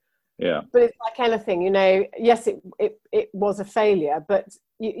day. Yeah. But it's like anything, yes, it was a failure, but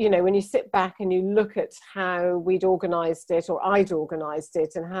when you sit back and you look at how we'd organised it, or I'd organised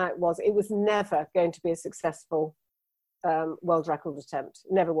it, and how it was never going to be a successful world record attempt.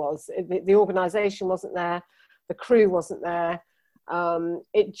 Never was. The organisation wasn't there, the crew wasn't there.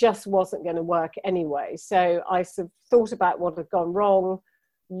 It just wasn't going to work anyway. So I sort of thought about what had gone wrong,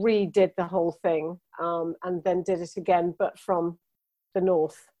 redid the whole thing, and then did it again, but from the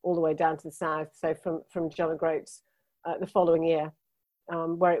north all the way down to the south. So from John O'Groats the following year,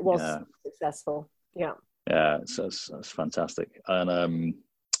 where it was successful. Yeah. Yeah, that's fantastic. And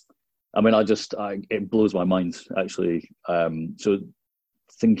I mean, it blows my mind actually. So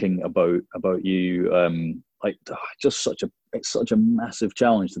thinking about you, it's such a massive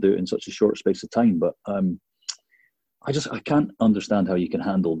challenge to do it in such a short space of time. But I can't understand how you can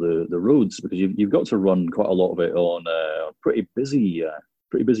handle the roads, because you've got to run quite a lot of it on pretty busy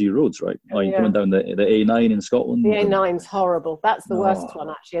roads, right? Like coming down the A9 in Scotland. The A9's horrible. That's the worst one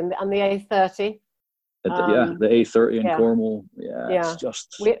actually, and the A30. The A30 in Cornwall. Yeah, it's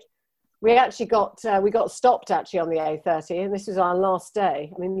just. We actually got stopped actually on the A30, and this was our last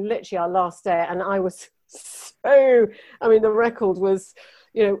day. I mean, literally our last day, and I was the record was,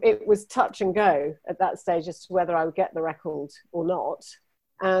 you know, it was touch and go at that stage as to whether I would get the record or not.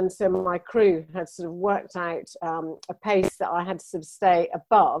 And so my crew had sort of worked out a pace that I had to sort of stay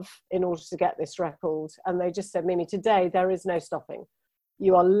above in order to get this record. And they just said, Mimi, today there is no stopping.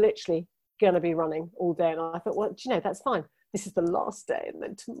 You are literally going to be running all day. And I thought, well, do you know, that's fine. This is the last day. And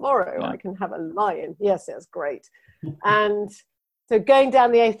then tomorrow I can have a lie-in. Yes, it was great. And so going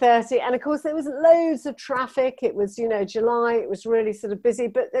down the A30, and of course there was loads of traffic. It was, you know, July. It was really sort of busy,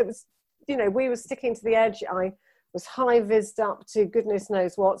 but it was, you know, we were sticking to the edge. I was high-vised up to goodness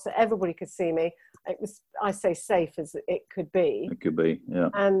knows what, so everybody could see me. It was, I say, safe as it could be. It could be, yeah.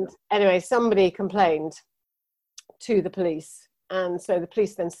 And anyway, somebody complained to the police, and so the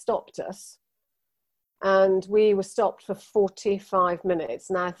police then stopped us, and we were stopped for 45 minutes.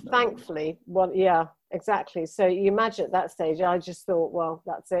 Now, thankfully, well, yeah, exactly. So you imagine at that stage, I just thought, well,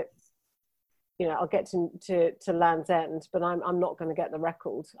 that's it. You know, I'll get to Land's End, but I'm not going to get the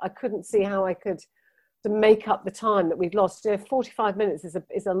record. I couldn't see how I could to make up the time that we've lost. 45 minutes is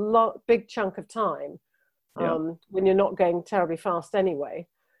a big chunk of time when you're not going terribly fast anyway.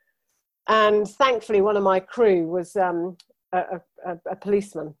 And thankfully, one of my crew was a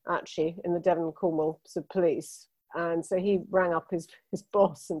policeman, actually, in the Devon and Cornwall police. And so he rang up his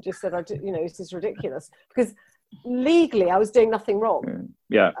boss and just said, you know, this is ridiculous. Because legally, I was doing nothing wrong.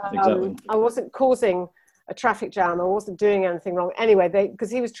 Yeah, exactly. I wasn't causing a traffic jam. I wasn't doing anything wrong. Anyway,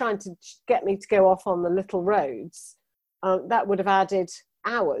 because he was trying to get me to go off on the little roads. That would have added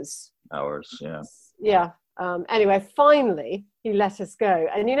hours. Hours, yeah. Yeah. Anyway, finally, he let us go.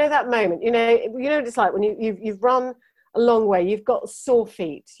 And you know that moment, you know it's like when you've run a long way, you've got sore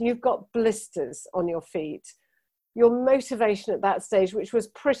feet, you've got blisters on your feet. Your motivation at that stage, which was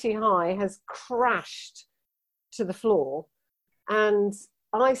pretty high, has crashed to the floor. And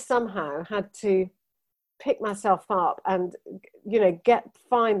I somehow had to pick myself up and, you know,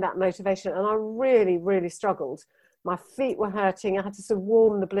 find that motivation. And I really, really struggled. My feet were hurting. I had to sort of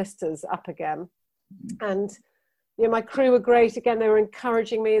warm the blisters up again. And, you know, my crew were great. Again, they were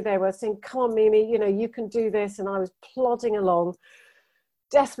encouraging me. They were saying, come on, Mimi, you know, you can do this. And I was plodding along.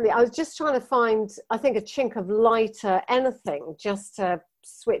 Desperately, I was just trying to find, I think, a chink of light or anything just to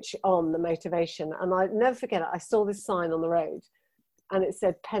switch on the motivation. And I never forget it. I saw this sign on the road and it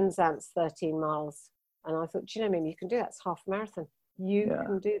said Penzance 13 miles. And I thought, do you know, Mimi, you can do that. It's half a marathon. You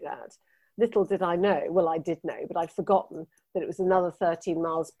can do that. Little did I know, well, I did know, but I'd forgotten that it was another 13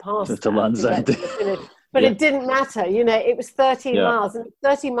 miles past to Land's End. But it didn't matter. You know, it was 13 miles. And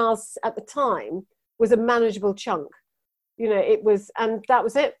 13 miles at the time was a manageable chunk. You know, it was, and that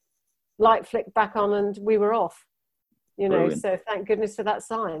was it. Light flicked back on and we were off. You know, brilliant. So thank goodness for that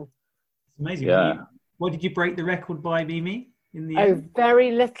sign. It's amazing. Yeah. What did you break the record by, Mimi? In the end?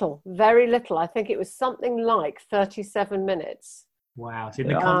 Very little, very little. I think it was something like 37 minutes. Wow. So in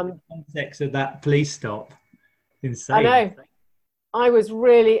the context of that police stop, insane. I know. I was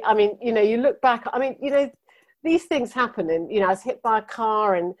really, I mean, you know, you look back, I mean, you know, these things happen and, you know, I was hit by a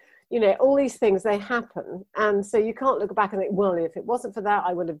car and, you know, all these things, they happen. And so you can't look back and think, well, if it wasn't for that,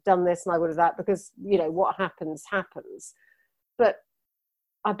 I would have done this and I would have that, because, you know, what happens, happens. But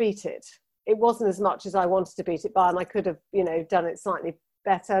I beat it. It wasn't as much as I wanted to beat it by, and I could have, you know, done it slightly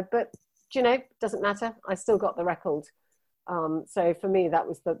better. But, you know, doesn't matter. I still got the record. So for me, that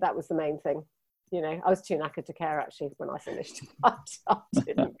was the main thing. You know, I was too knackered to care, actually, when I finished. I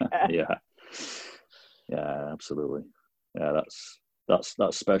didn't care. Yeah, absolutely. Yeah,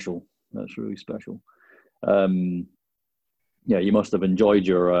 that's special. That's really special. Yeah, you must have enjoyed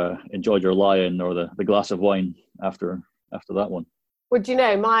your lie-in or the glass of wine after that one. Well, do you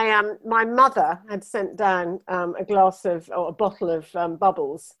know, my mother had sent down a bottle of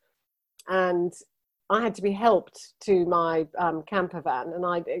bubbles, and I had to be helped to my camper van.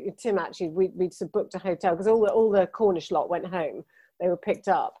 And Tim actually, we'd booked a hotel because all the Cornish lot went home. They were picked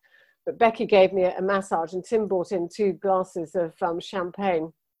up. But Becky gave me a massage, and Tim brought in 2 glasses of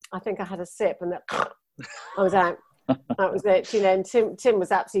champagne. I think I had a sip, and I was out. That was it, you know. And Tim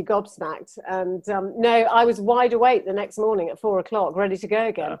was absolutely gobsmacked. And no, I was wide awake the next morning at 4 o'clock, ready to go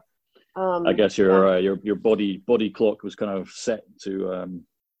again. I guess your body clock was kind of set to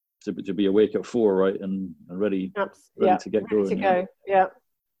be awake at 4, right, and ready to get going. To go, yeah.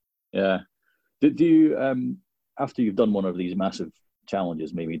 Yeah. Do you after you've done one of these massive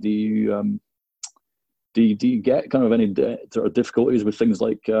challenges, maybe do you get kind of any sort of difficulties with things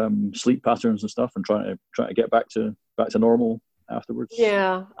like sleep patterns and stuff, and trying to get back to normal afterwards?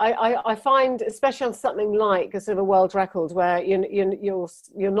 Yeah, I find, especially on something like a sort of a world record where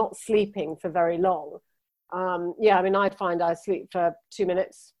you're not sleeping for very long. Yeah, I mean, I'd find I sleep for 2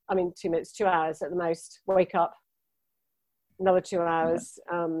 minutes. I mean, 2 minutes, 2 hours at the most. Wake up. another 2 hours.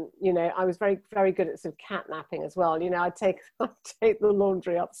 You know, I was very, very good at sort of cat napping as well. You know, I'd take the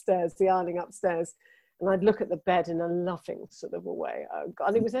laundry upstairs, the ironing upstairs, and I'd look at the bed in a loving sort of a way. Oh God,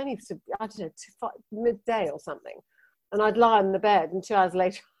 and it was only, I don't know, midday or something. And I'd lie on the bed, and 2 hours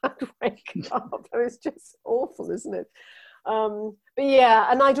later I'd wake up. It was just awful, isn't it? But yeah,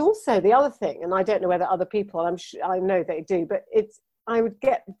 and I'd also, the other thing, and I don't know whether other people, I'm sure, I know they do, but I would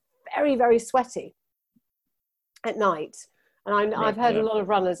get very, very sweaty at night. And I've heard a lot of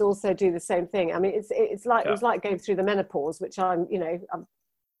runners also do the same thing. I mean, it's like, it was like going through the menopause, which I'm, you know,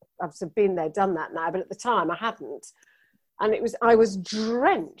 I've sort of been there, done that now, but at the time I hadn't. And I was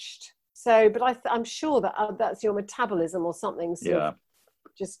drenched. So, but I'm sure that that's your metabolism or something sort of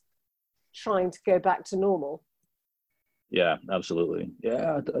just trying to go back to normal. Yeah, absolutely.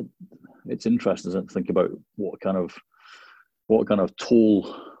 Yeah, it's interesting to think about what kind of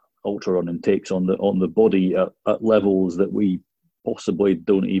toll ultra running takes on the body at levels that we possibly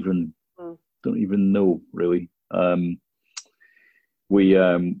don't even know, really.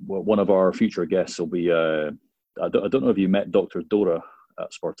 One of our future guests will be I don't know if you met Dr. Dora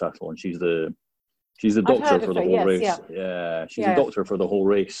at Spartathlon. She's the doctor for the whole race. Yeah, she's a doctor for the whole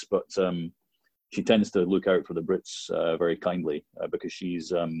race, but she tends to look out for the Brits very kindly because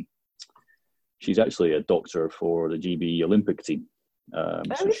she's actually a doctor for the GB Olympic team.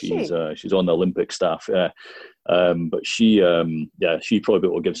 So she's on the Olympic staff. But she probably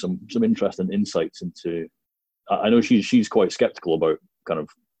will give some interesting insights into. I know she's quite skeptical about kind of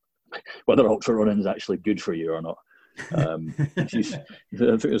whether ultra running is actually good for you or not. I think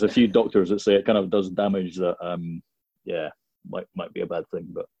there's a few doctors that say it kind of does damage that. Might be a bad thing,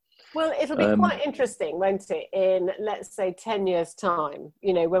 but. Well, it'll be quite interesting, won't it, in, let's say, 10 years' time,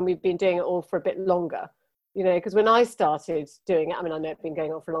 you know, when we've been doing it all for a bit longer, you know, because when I started doing it, I mean, I know it's been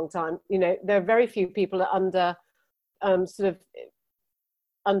going on for a long time, you know, there are very few people under sort of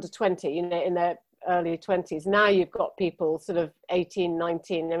under 20, you know, in their early 20s. Now you've got people sort of 18,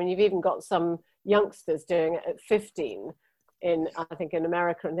 19. I mean, you've even got some youngsters doing it at 15 I think, in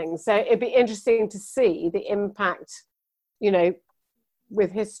America and things. So it'd be interesting to see the impact, you know, with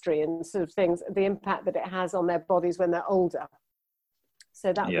history and sort of things, the impact that it has on their bodies when they're older.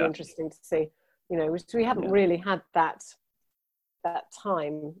 So that would be interesting to see, you know, which we haven't really had that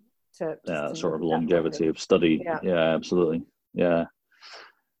time to sort of longevity of study. Yeah, absolutely. Yeah.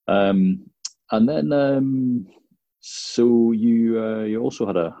 And then so you also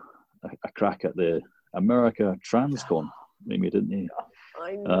had a crack at the America Transcon, maybe, didn't you?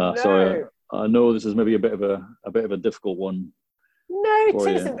 I know. So I know this is maybe a bit of a difficult one. No, it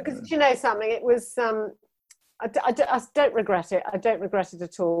isn't, because you know something. It was. I don't regret it. I don't regret it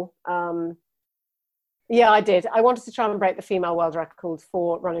at all. Yeah, I did. I wanted to try and break the female world record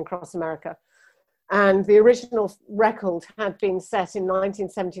for running across America, and the original record had been set in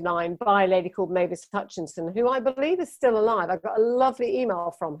 1979 by a lady called Mavis Hutchinson, who I believe is still alive. I got a lovely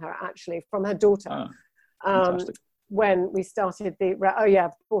email from her, actually, from her daughter. Fantastic. When we started brought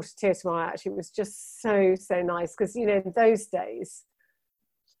a tear to my eye, actually. It was just so nice, because, you know, in those days,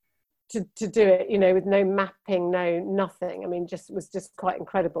 to do it, you know, with no mapping, no nothing, I mean, was just quite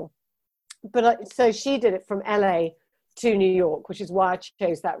incredible. But so she did it from LA to New York, which is why I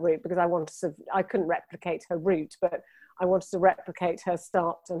chose that route, because I couldn't replicate her route, but I wanted to replicate her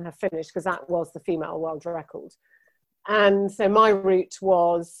start and her finish, because that was the female world record. And so my route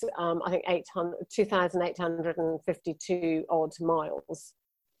was, I think, 2,852 odd miles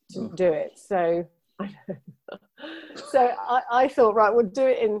to do it. So, I thought, right, we'll do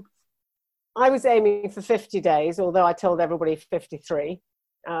it I was aiming for 50 days, although I told everybody 53.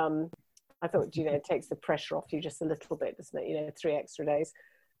 I thought, you know, it takes the pressure off you just a little bit, doesn't it? You know, 3 extra days.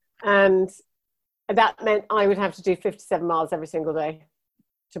 And that meant I would have to do 57 miles every single day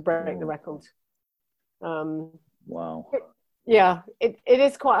to break the record. Wow. It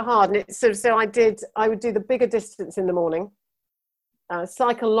is quite hard, and it's sort of, so I would do the bigger distance in the morning.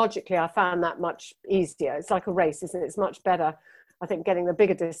 Psychologically, I found that much easier. It's like a race, isn't it? It's much better, I think, getting the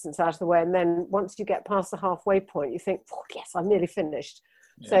bigger distance out of the way, and then once you get past the halfway point, you think, oh, yes, I'm nearly finished.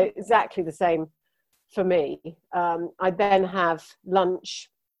 So exactly the same for me. I'd then have lunch,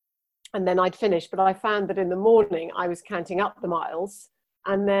 and then I'd finish. But I found that in the morning I was counting up the miles,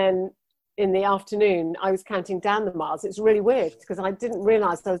 and then in the afternoon I was counting down the miles. It's really weird, because I didn't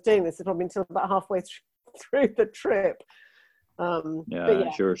realise I was doing this probably until about halfway through the trip.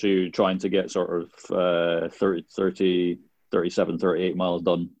 Sure. So you're trying to get sort of 37, 38 miles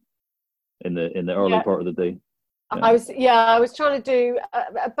done in the early part of the day. I was trying to do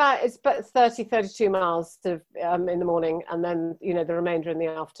about 30, 32 miles in the morning, and then, you know, the remainder in the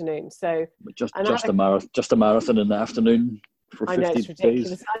afternoon. So just a marathon in the afternoon. for I know, 50 it's ridiculous.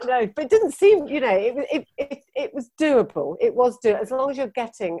 days. I know, but it didn't seem, it was doable. It was doable, as long as you're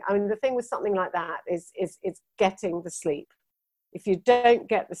getting, I mean, the thing with something like that is getting the sleep. If you don't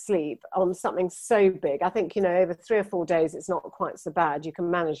get the sleep on something so big, I think, over 3 or 4 days, it's not quite so bad. You can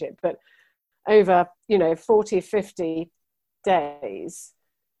manage it. But over, 40, 50 days,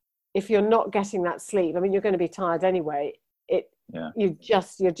 if you're not getting that sleep, I mean, you're going to be tired anyway. You're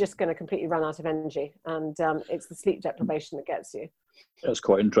just going to completely run out of energy. And it's the sleep deprivation that gets you. That's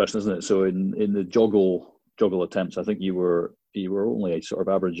quite interesting, isn't it? So in the joggle attempts, I think you were only sort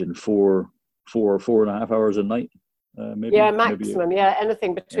of averaging 4.5 hours a night. Maybe, maximum. Maybe,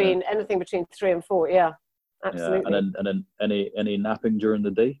 anything between 3 and 4. Yeah, absolutely. And then any napping during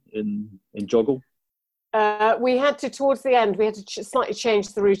the day in joggle. We had to, towards the end, we had to slightly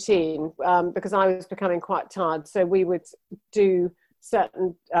change the routine because I was becoming quite tired. So we would do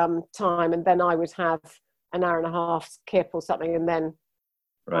certain time, and then I would have an hour and a half skip or something, and then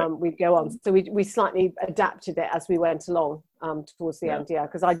we'd go on. So we slightly adapted it as we went along towards the end. Yeah,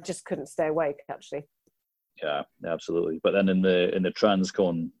 because I just couldn't stay awake actually. Yeah, absolutely. But then in the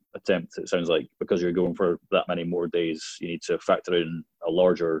transcon attempt, it sounds like because you're going for that many more days, you need to factor in a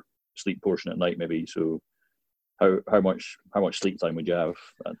larger sleep portion at night, maybe. So, how much sleep time would you have?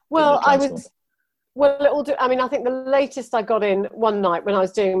 It'll do. I mean, I think the latest I got in one night when I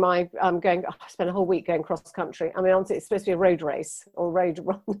was doing my I spent a whole week going cross country. I mean, honestly, it's supposed to be a road race or road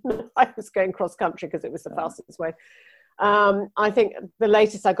run. I was going cross country because it was the fastest way. I think the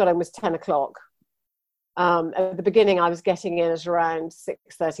latest I got in was 10 o'clock. At the beginning, I was getting in at around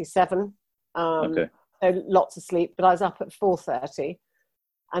 6:37. So lots of sleep, but I was up at 4:30.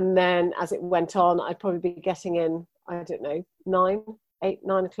 And then as it went on, I'd probably be getting in, I don't know, 9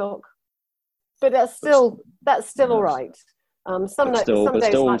 o'clock. But that's still all right. Some days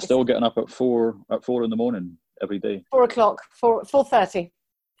still getting up at 4 in the morning every day. 4 o'clock, 4:30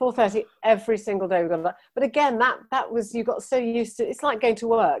 every single day we got up. But again, that was, you got so used to, it's like going to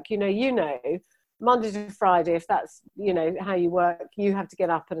work, Monday to Friday, if that's, how you work, you have to get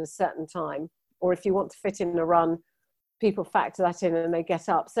up at a certain time. Or if you want to fit in a run, people factor that in and they get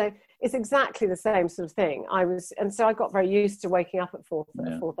up. So it's exactly the same sort of thing. So I got very used to waking up at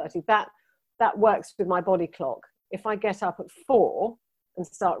 4:30. That works with my body clock. If I get up at 4 and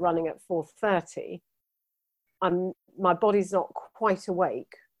start running at 4:30, my body's not quite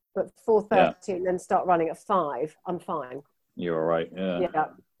awake. But 4:30 and then start running at 5, I'm fine. You're all right.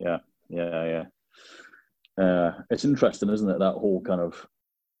 Yeah. It's interesting, isn't it? That whole kind of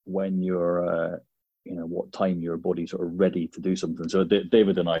when you're, what time your body's sort of ready to do something. So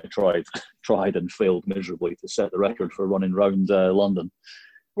David and I tried and failed miserably to set the record for running round London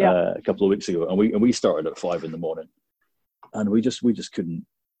a couple of weeks ago, and we started at 5 in the morning, and we just couldn't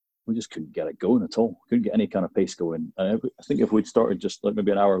get it going at all. Couldn't get any kind of pace going. And I think if we'd started just like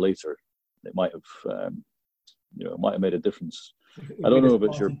maybe an hour later, it might have made a difference. I don't know if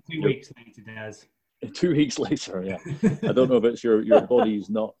it's your 2 weeks later, Daz. 2 weeks later, yeah. I don't know if it's your body's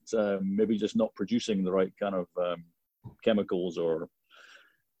not maybe just not producing the right kind of chemicals or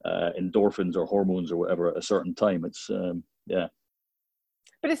endorphins or hormones or whatever at a certain time. It's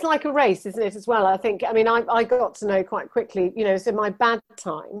But it's like a race, isn't it, as well? I think, I mean, I got to know quite quickly, so my bad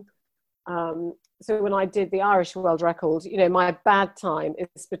time, so when I did the Irish world record, my bad time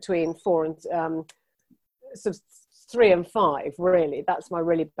is between 4 and 3 and 5, really. That's my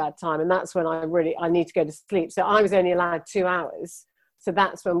really bad time. And that's when I need to go to sleep. So I was only allowed 2 hours. So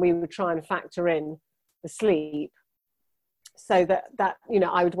that's when we would try and factor in the sleep so that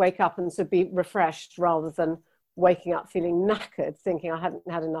I would wake up and sort of be refreshed rather than waking up feeling knackered, thinking I hadn't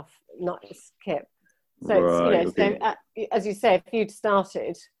had enough skip. So, so as you say, if you'd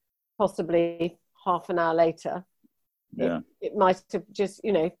started possibly half an hour later, it might have just,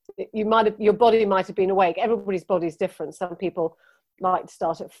 your body might have been awake. Everybody's body's different. Some people like to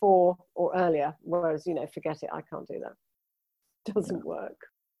start at 4 or earlier, whereas, forget it, I can't do that. Doesn't work.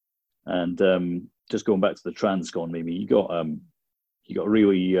 And just going back to the transcon, Mimi, you got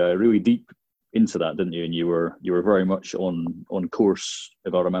really deep into that, didn't you? And you were very much on course,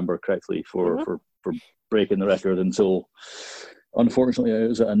 if I remember correctly, for breaking the record until, unfortunately, it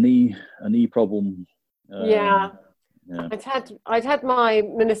was a knee problem. I'd had my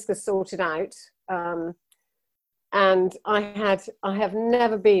meniscus sorted out, and I have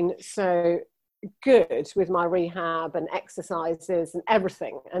never been so good with my rehab and exercises and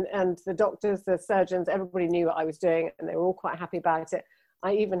everything. And the doctors, the surgeons, everybody knew what I was doing, and they were all quite happy about it.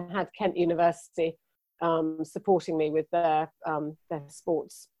 I even had Kent University supporting me with their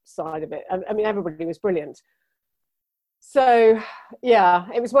sports side of it. I mean, everybody was brilliant. So,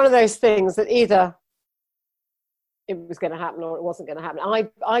 it was one of those things that either it was going to happen or it wasn't going to happen.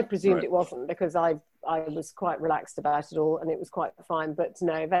 I presumed it wasn't, because I was quite relaxed about it all and it was quite fine. But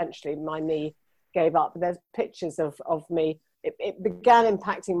no, eventually my knee gave up. There's pictures of me. It began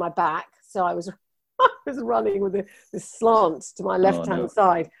impacting my back, so I was running with this slant to my left-hand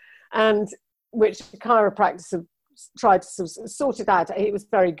side, and which the chiropractor tried to sort it out. It was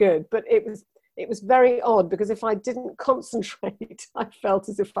very good, but it was very odd, because if I didn't concentrate, I felt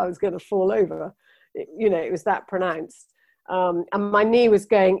as if I was going to fall over. It was that pronounced. And my knee was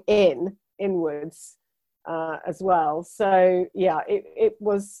going inwards as well. So yeah, it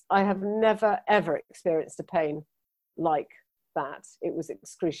was, I have never, ever experienced a pain like that. It was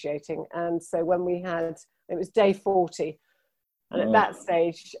excruciating. And so when it was day 40. And at that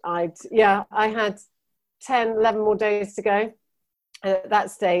stage, I had 10, 11 more days to go. And at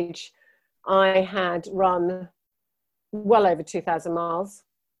that stage, I had run well over 2,000 miles.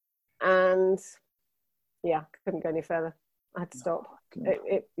 And yeah, couldn't go any further. I had to stop.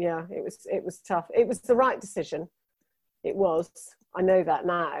 It was tough. It was the right decision. It was. I know that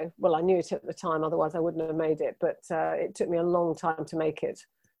now. Well, I knew it at the time, otherwise I wouldn't have made it. But it took me a long time to make it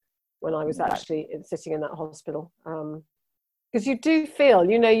when I was actually sitting in that hospital. Because you do feel,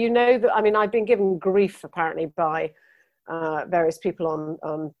 you know that, I mean, I've been given grief apparently by various people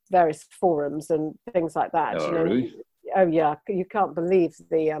on various forums and things like that. Oh, really? Oh yeah, you can't believe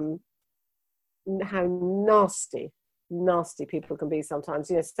how nasty people can be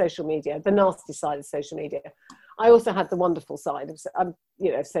sometimes. Social media, the nasty side of social media. I also had the wonderful side of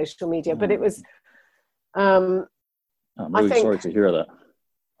social media, but it was. I'm really sorry to hear that.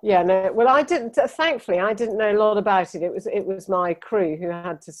 Yeah, no. Well, I didn't. Thankfully, I didn't know a lot about it. It was my crew who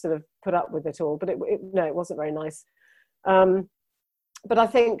had to sort of put up with it all. But it wasn't very nice. But I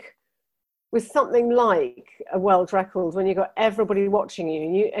think with something like a world record, when you've got everybody watching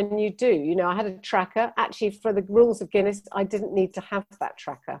you, and you do, I had a tracker. Actually, for the rules of Guinness, I didn't need to have that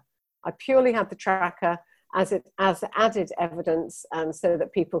tracker. I purely had the tracker as added evidence, and so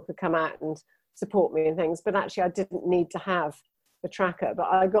that people could come out and support me and things. But actually, I didn't need to have the tracker. But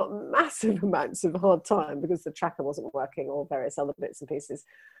I got massive amounts of hard time because the tracker wasn't working, or various other bits and pieces.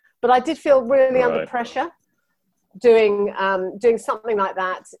 But I did feel really under pressure doing something like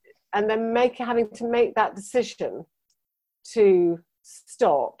that. And then having to make that decision to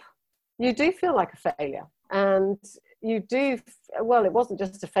stop, you do feel like a failure. And you do, well, it wasn't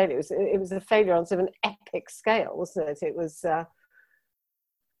just a failure, it was a failure on sort of an epic scale, wasn't it? It was,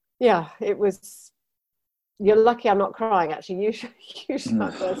 it was, you're lucky I'm not crying, actually. Usually I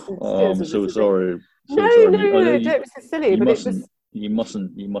burst into tears. I'm so sorry. No, don't be so silly. You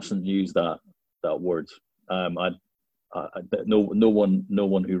mustn't use that word. No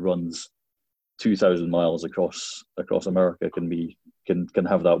one who runs 2,000 miles across America can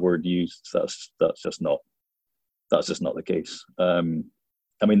have that word used. That's just not the case. I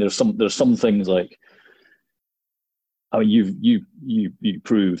mean, there's some things like, I mean, you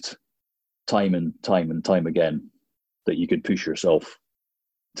proved time and time again that you could push yourself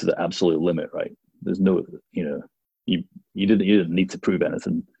to the absolute limit, right? There's no, you didn't need to prove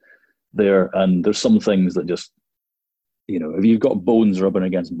anything there. And there's some things that just, if you've got bones rubbing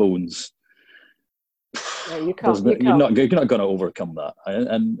against bones, you're not going to overcome that.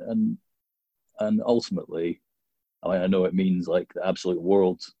 And ultimately, I know it means like the absolute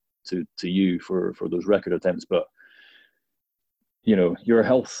world to you for those record attempts, but your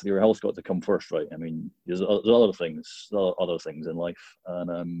health got to come first, right? I mean, there's other things in life,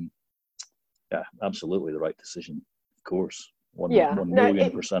 and absolutely the right decision, of course, 1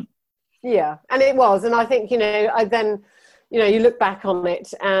 million%. Yeah, and it was, and I think I then, you look back on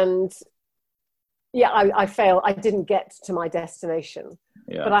it, and I failed. I didn't get to my destination,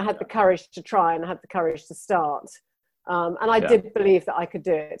 but I had the courage to try, and I had the courage to start, and I did believe that I could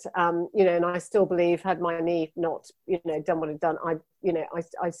do it. And I still believe, had my knee not, done what it done,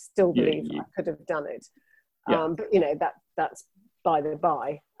 I still believe I could have done it. But that's by the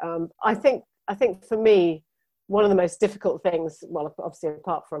by. I think for me, one of the most difficult things, well, obviously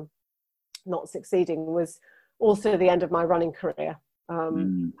apart from not succeeding, was also the end of my running career,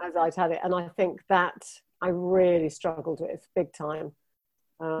 as I'd had it. And I think that I really struggled with big time.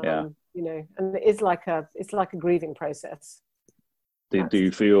 And it's like a grieving process. Do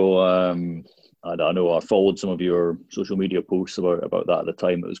you feel, I know I followed some of your social media posts about that at the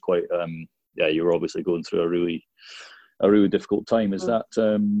time. It was quite, you were obviously going through a really difficult time. Is that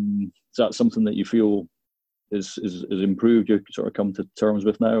something that you feel is improved, you sort of come to terms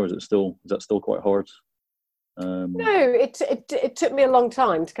with now, or is that still quite hard? No, it took me a long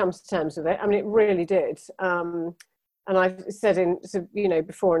time to come to terms with it. I mean, it really did. And I've said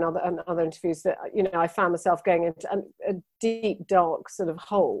before in other interviews that, I found myself going into a deep, dark sort of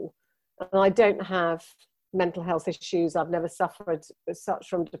hole. And I don't have mental health issues. I've never suffered as such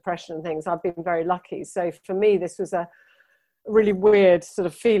from depression and things. I've been very lucky. So for me, this was a really weird sort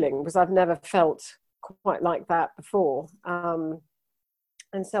of feeling, because I've never felt quite like that before. And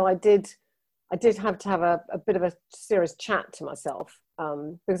so I did have to have a bit of a serious chat to myself,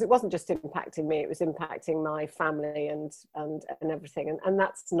 because it wasn't just impacting me, it was impacting my family and everything. And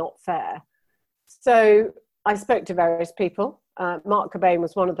that's not fair. So I spoke to various people. Mark Cobain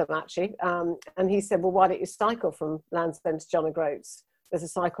was one of them, actually. And he said, well, why don't you cycle from Land's End to John O'Groats? There's a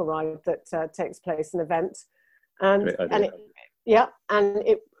cycle ride that takes place, an event.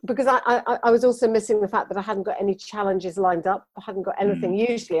 Because I was also missing the fact that I hadn't got any challenges lined up. I hadn't got anything.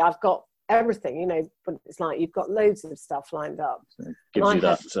 Usually I've got everything, but it's like you've got loads of stuff lined up. So it gives you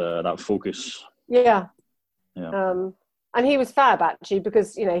that focus. Yeah. And he was fab, actually,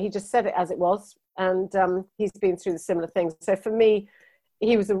 because, he just said it as it was. And he's been through the similar things. So for me,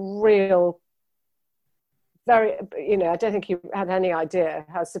 he was a real, very, I don't think he had any idea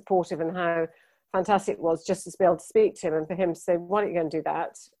how supportive and how fantastic it was just to be able to speak to him, and for him to say, why don't you go and do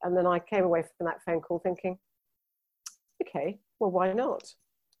that? And then I came away from that phone call thinking, okay, well, why not?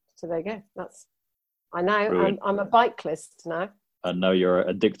 So there you go. I'm a bikelist now. And now you're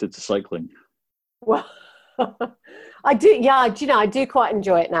addicted to cycling. Well, I do. Yeah. I do quite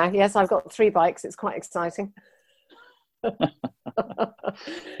enjoy it now. Yes. I've got 3 bikes. It's quite exciting.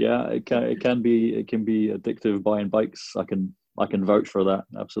 Yeah, it can be addictive buying bikes. I can vouch for that.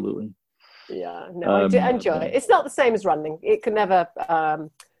 Absolutely. Yeah, no, I do enjoy it. It's not the same as running. It can never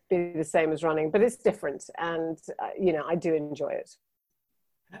be the same as running, but it's different. And, I do enjoy it.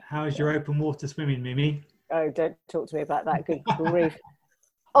 How is your open water swimming, Mimi? Oh, don't talk to me about that. Good grief.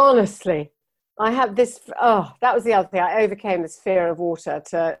 Honestly, I have this, that was the other thing. I overcame this fear of water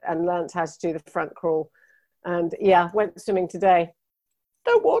and learned how to do the front crawl. And went swimming today.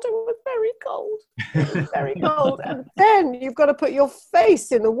 The water was very cold. It was very cold. And then you've got to put your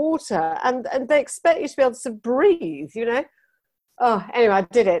face in the water, and they expect you to be able to breathe, Oh, anyway, I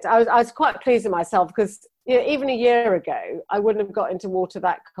did it. I was quite pleased with myself, because even a year ago, I wouldn't have got into water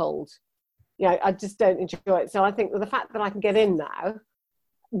that cold. I just don't enjoy it. So I think the fact that I can get in now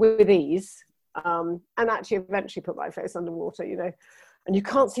with ease, and actually eventually put my face underwater, and you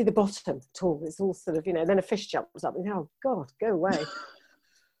can't see the bottom at all. It's all sort of, then a fish jumps up and, oh God, go away.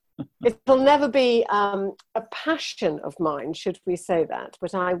 It'll never be a passion of mine, should we say that,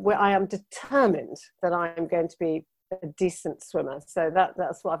 but I am determined that I am going to be a decent swimmer. So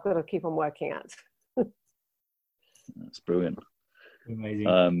that's what I've got to keep on working at. That's brilliant.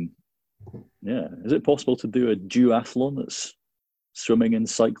 Amazing. Is it possible to do a duathlon that's swimming and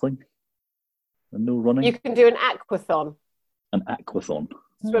cycling and no running? You can do an aquathon. An aquathon.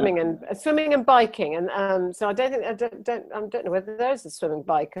 Swimming and biking, and so I don't know whether there is a swimming,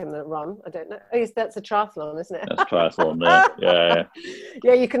 bike, and a run. I don't know. Oh, yes, that's a triathlon, isn't it? That's triathlon. Yeah.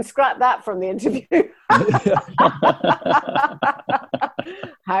 Yeah, you can scrap that from the interview.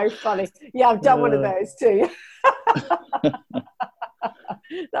 How funny! Yeah, I've done one of those too.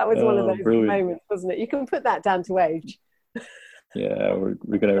 That was one of those moments, wasn't it? You can put that down to age. Yeah, we'll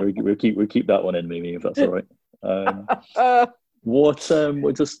keep that one in, Mimi, if that's all right. What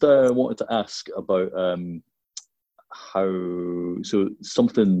just wanted to ask about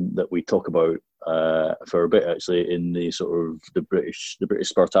something that we talk about for a bit, actually, in the sort of the British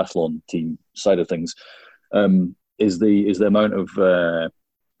Spartathlon team side of things, is the amount of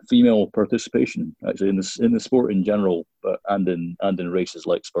female participation, actually, in the sport in general, and in races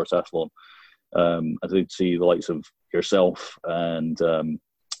like Spartathlon. As I'd see the likes of yourself and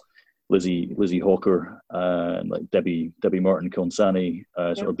Lizzie Hawker and like Debbie Martin Konsani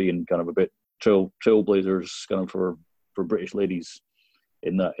sort of being kind of a bit trailblazers kind of for British ladies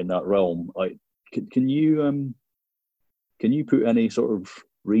in that realm. Like, can you put any sort of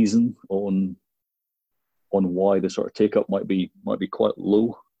reason on why the sort of take up might be quite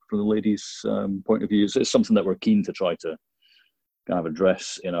low from the ladies' point of view? It's something that we're keen to try to kind of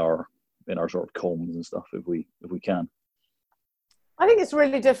address in our sort of comms and stuff if we can. I think it's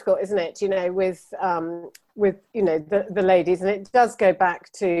really difficult, isn't it? With the ladies, and it does go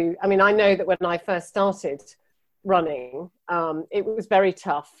back to. I mean, I know that when I first started running, it was very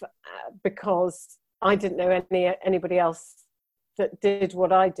tough because I didn't know anybody else that did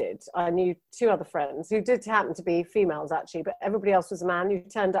what I did. I knew 2 other friends who did happen to be females, actually, but everybody else was a man who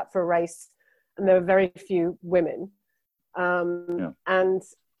turned up for a race, and there were very few women. And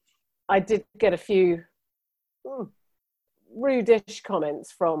I did get a few rude-ish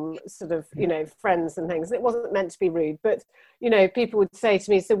comments from sort of, you know, friends and things. It wasn't meant to be rude, but, you know, people would say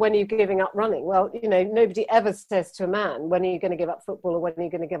to me, so when are you giving up running? Well, you know, nobody ever says to a man, when are you going to give up football, or when are you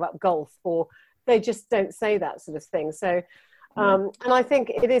going to give up golf? Or they just don't say that sort of thing. So, and I think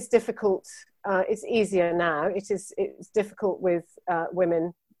it is difficult. It's easier now. It's difficult with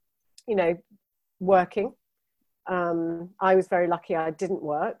women, you know, working. I was very lucky I didn't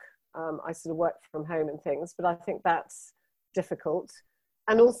work. I sort of worked from home and things, but I think that's difficult.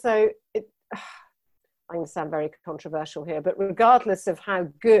 And also, I'm going to sound very controversial here, but regardless of how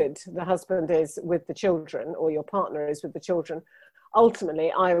good the husband is with the children, or your partner is with the children,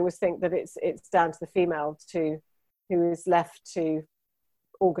 ultimately, I always think that it's down to the female who is left to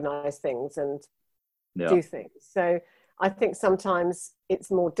organise things and do things. So I think sometimes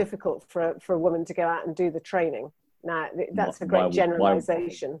it's more difficult for a woman to go out and do the training. Now, that's a great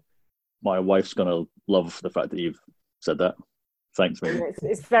generalisation. My wife's going to love the fact that you've said that. Thanks, mate.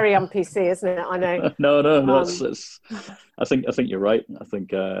 It's very un-PC, isn't it? I know. No. I think you're right. I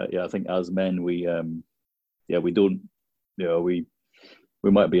think I think as men we don't, you know, we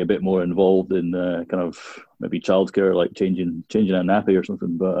might be a bit more involved in kind of maybe childcare, like changing a nappy or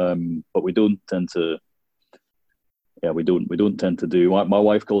something, but we don't tend to. Yeah, we don't tend to do. My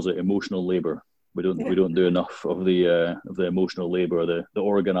wife calls it emotional labour. We don't do enough of the emotional labour, the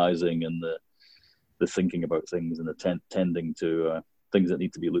organising and the thinking about things and the tending to things that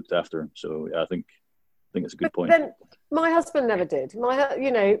need to be looked after. So yeah, I think it's a good point. Then my husband never did.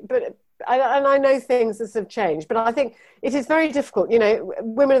 But I know things have changed. But I think it is very difficult. You know,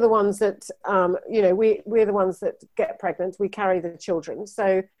 women are the ones that you know, we're the ones that get pregnant. We carry the children.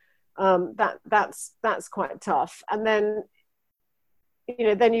 So that's quite tough. And then, you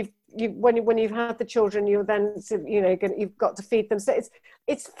know, then when you've had the children, you're then, you know, you've got to feed them. So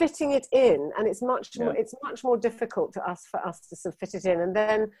it's fitting it in, and it's much more difficult for us to sort of fit it in. And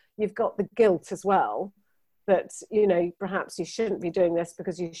then you've got the guilt as well, that, you know, perhaps you shouldn't be doing this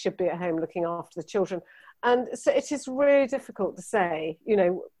because you should be at home looking after the children. And so it is really difficult to say, you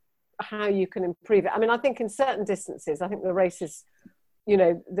know, how you can improve it. I mean, I think in certain distances, I think the races, you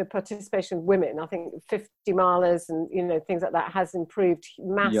know, the participation of women, I think 50 milers and, you know, things like that has improved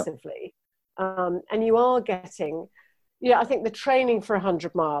massively. And you are getting, I think the training for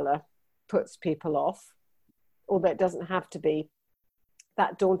 100 miler puts people off, although it doesn't have to be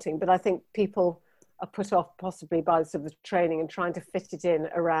that daunting. But I think people are put off possibly by sort of the training and trying to fit it in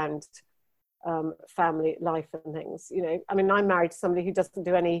around family life and things. You know, I mean, I'm married to somebody who doesn't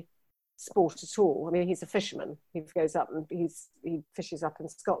do any sport at all. I mean, he's a fisherman. He goes up and he fishes up in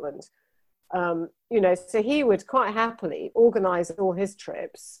Scotland. You know, so he would quite happily organise all his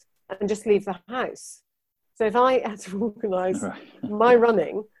trips and just leave the house. So if I had to organise my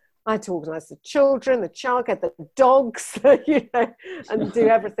running, I had to organise the children, the childcare, the dogs, you know, and do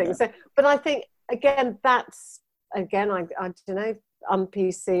everything. So, but I think again, I don't know,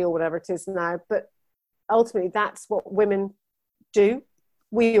 un-PC or whatever it is now, but ultimately that's what women do.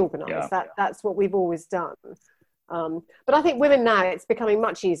 We organise that's what we've always done. But I think women now, it's becoming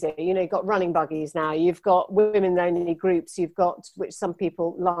much easier. You know, you've got running buggies now. You've got women-only groups. You've got, which some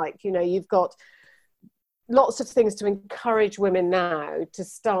people like. You know, you've got lots of things to encourage women now to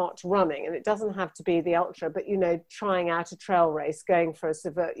start running. And it doesn't have to be the ultra, but, you know, trying out a trail race, going for a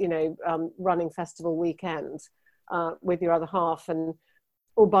sort of, you know, running festival weekend with your other half,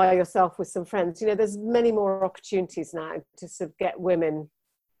 or by yourself with some friends. You know, there's many more opportunities now to sort of get women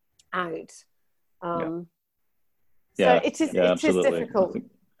out. So it is difficult.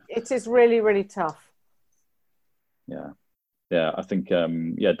 It is really, really tough. Yeah, I think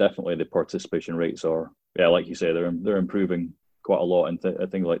definitely the participation rates are, like you say, they're improving quite a lot. And I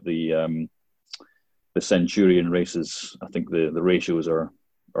think like the Centurion races, I think the ratios are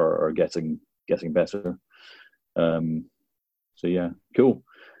getting better. So yeah, cool.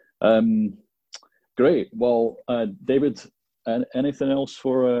 Great. Well, David, anything else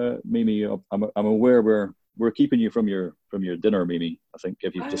for Mimi? I'm aware we're keeping you from your dinner, Mimi. I think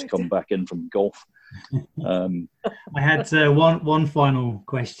if you've just come back in from golf. I had one final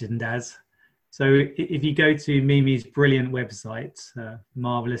question, Daz. So if you go to Mimi's brilliant website,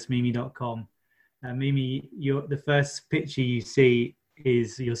 marvellousmimi.com, Mimi, the first picture you see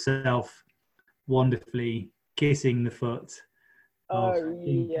is yourself wonderfully kissing the foot.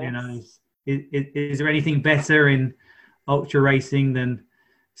 Yes. Is there anything better in ultra racing than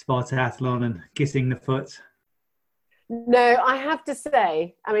Spartathlon and kissing the foot? No, I have to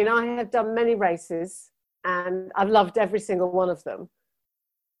say, I mean, I have done many races and I've loved every single one of them.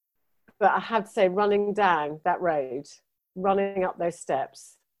 But I have to say, running down that road, running up those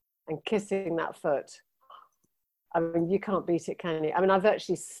steps and kissing that foot, I mean, you can't beat it, can you? I mean, I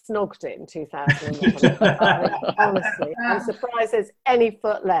virtually snogged it in 2011. Honestly, I'm surprised there's any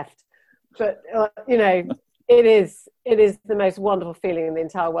foot left. But, you know, it is the most wonderful feeling in the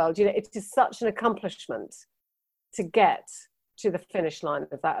entire world. You know, it is such an accomplishment to get to the finish line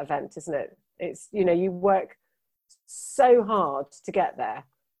of that event, isn't it? It's, you know, you work so hard to get there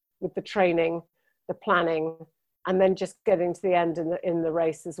with the training, the planning, and then just getting to the end in the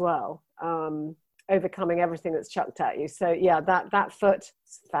race as well. Overcoming everything that's chucked at you. So yeah, that foot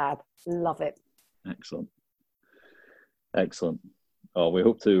is fab. Love it. Excellent. Oh, we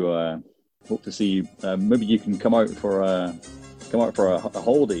hope to see you. Maybe you can come out for a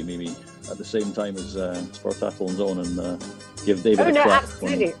holiday, maybe at the same time as Spartathlon's on, and give David a crack.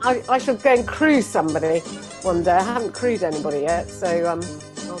 Absolutely. I shall go and cruise somebody one day. I haven't crewed anybody yet, so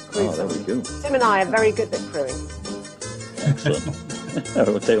I'll cruise. There we go. Tim and I are very good at crewing. Excellent.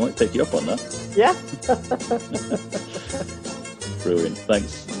 I'll take you up on that. Yeah. Brilliant.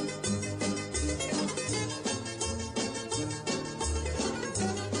 Thanks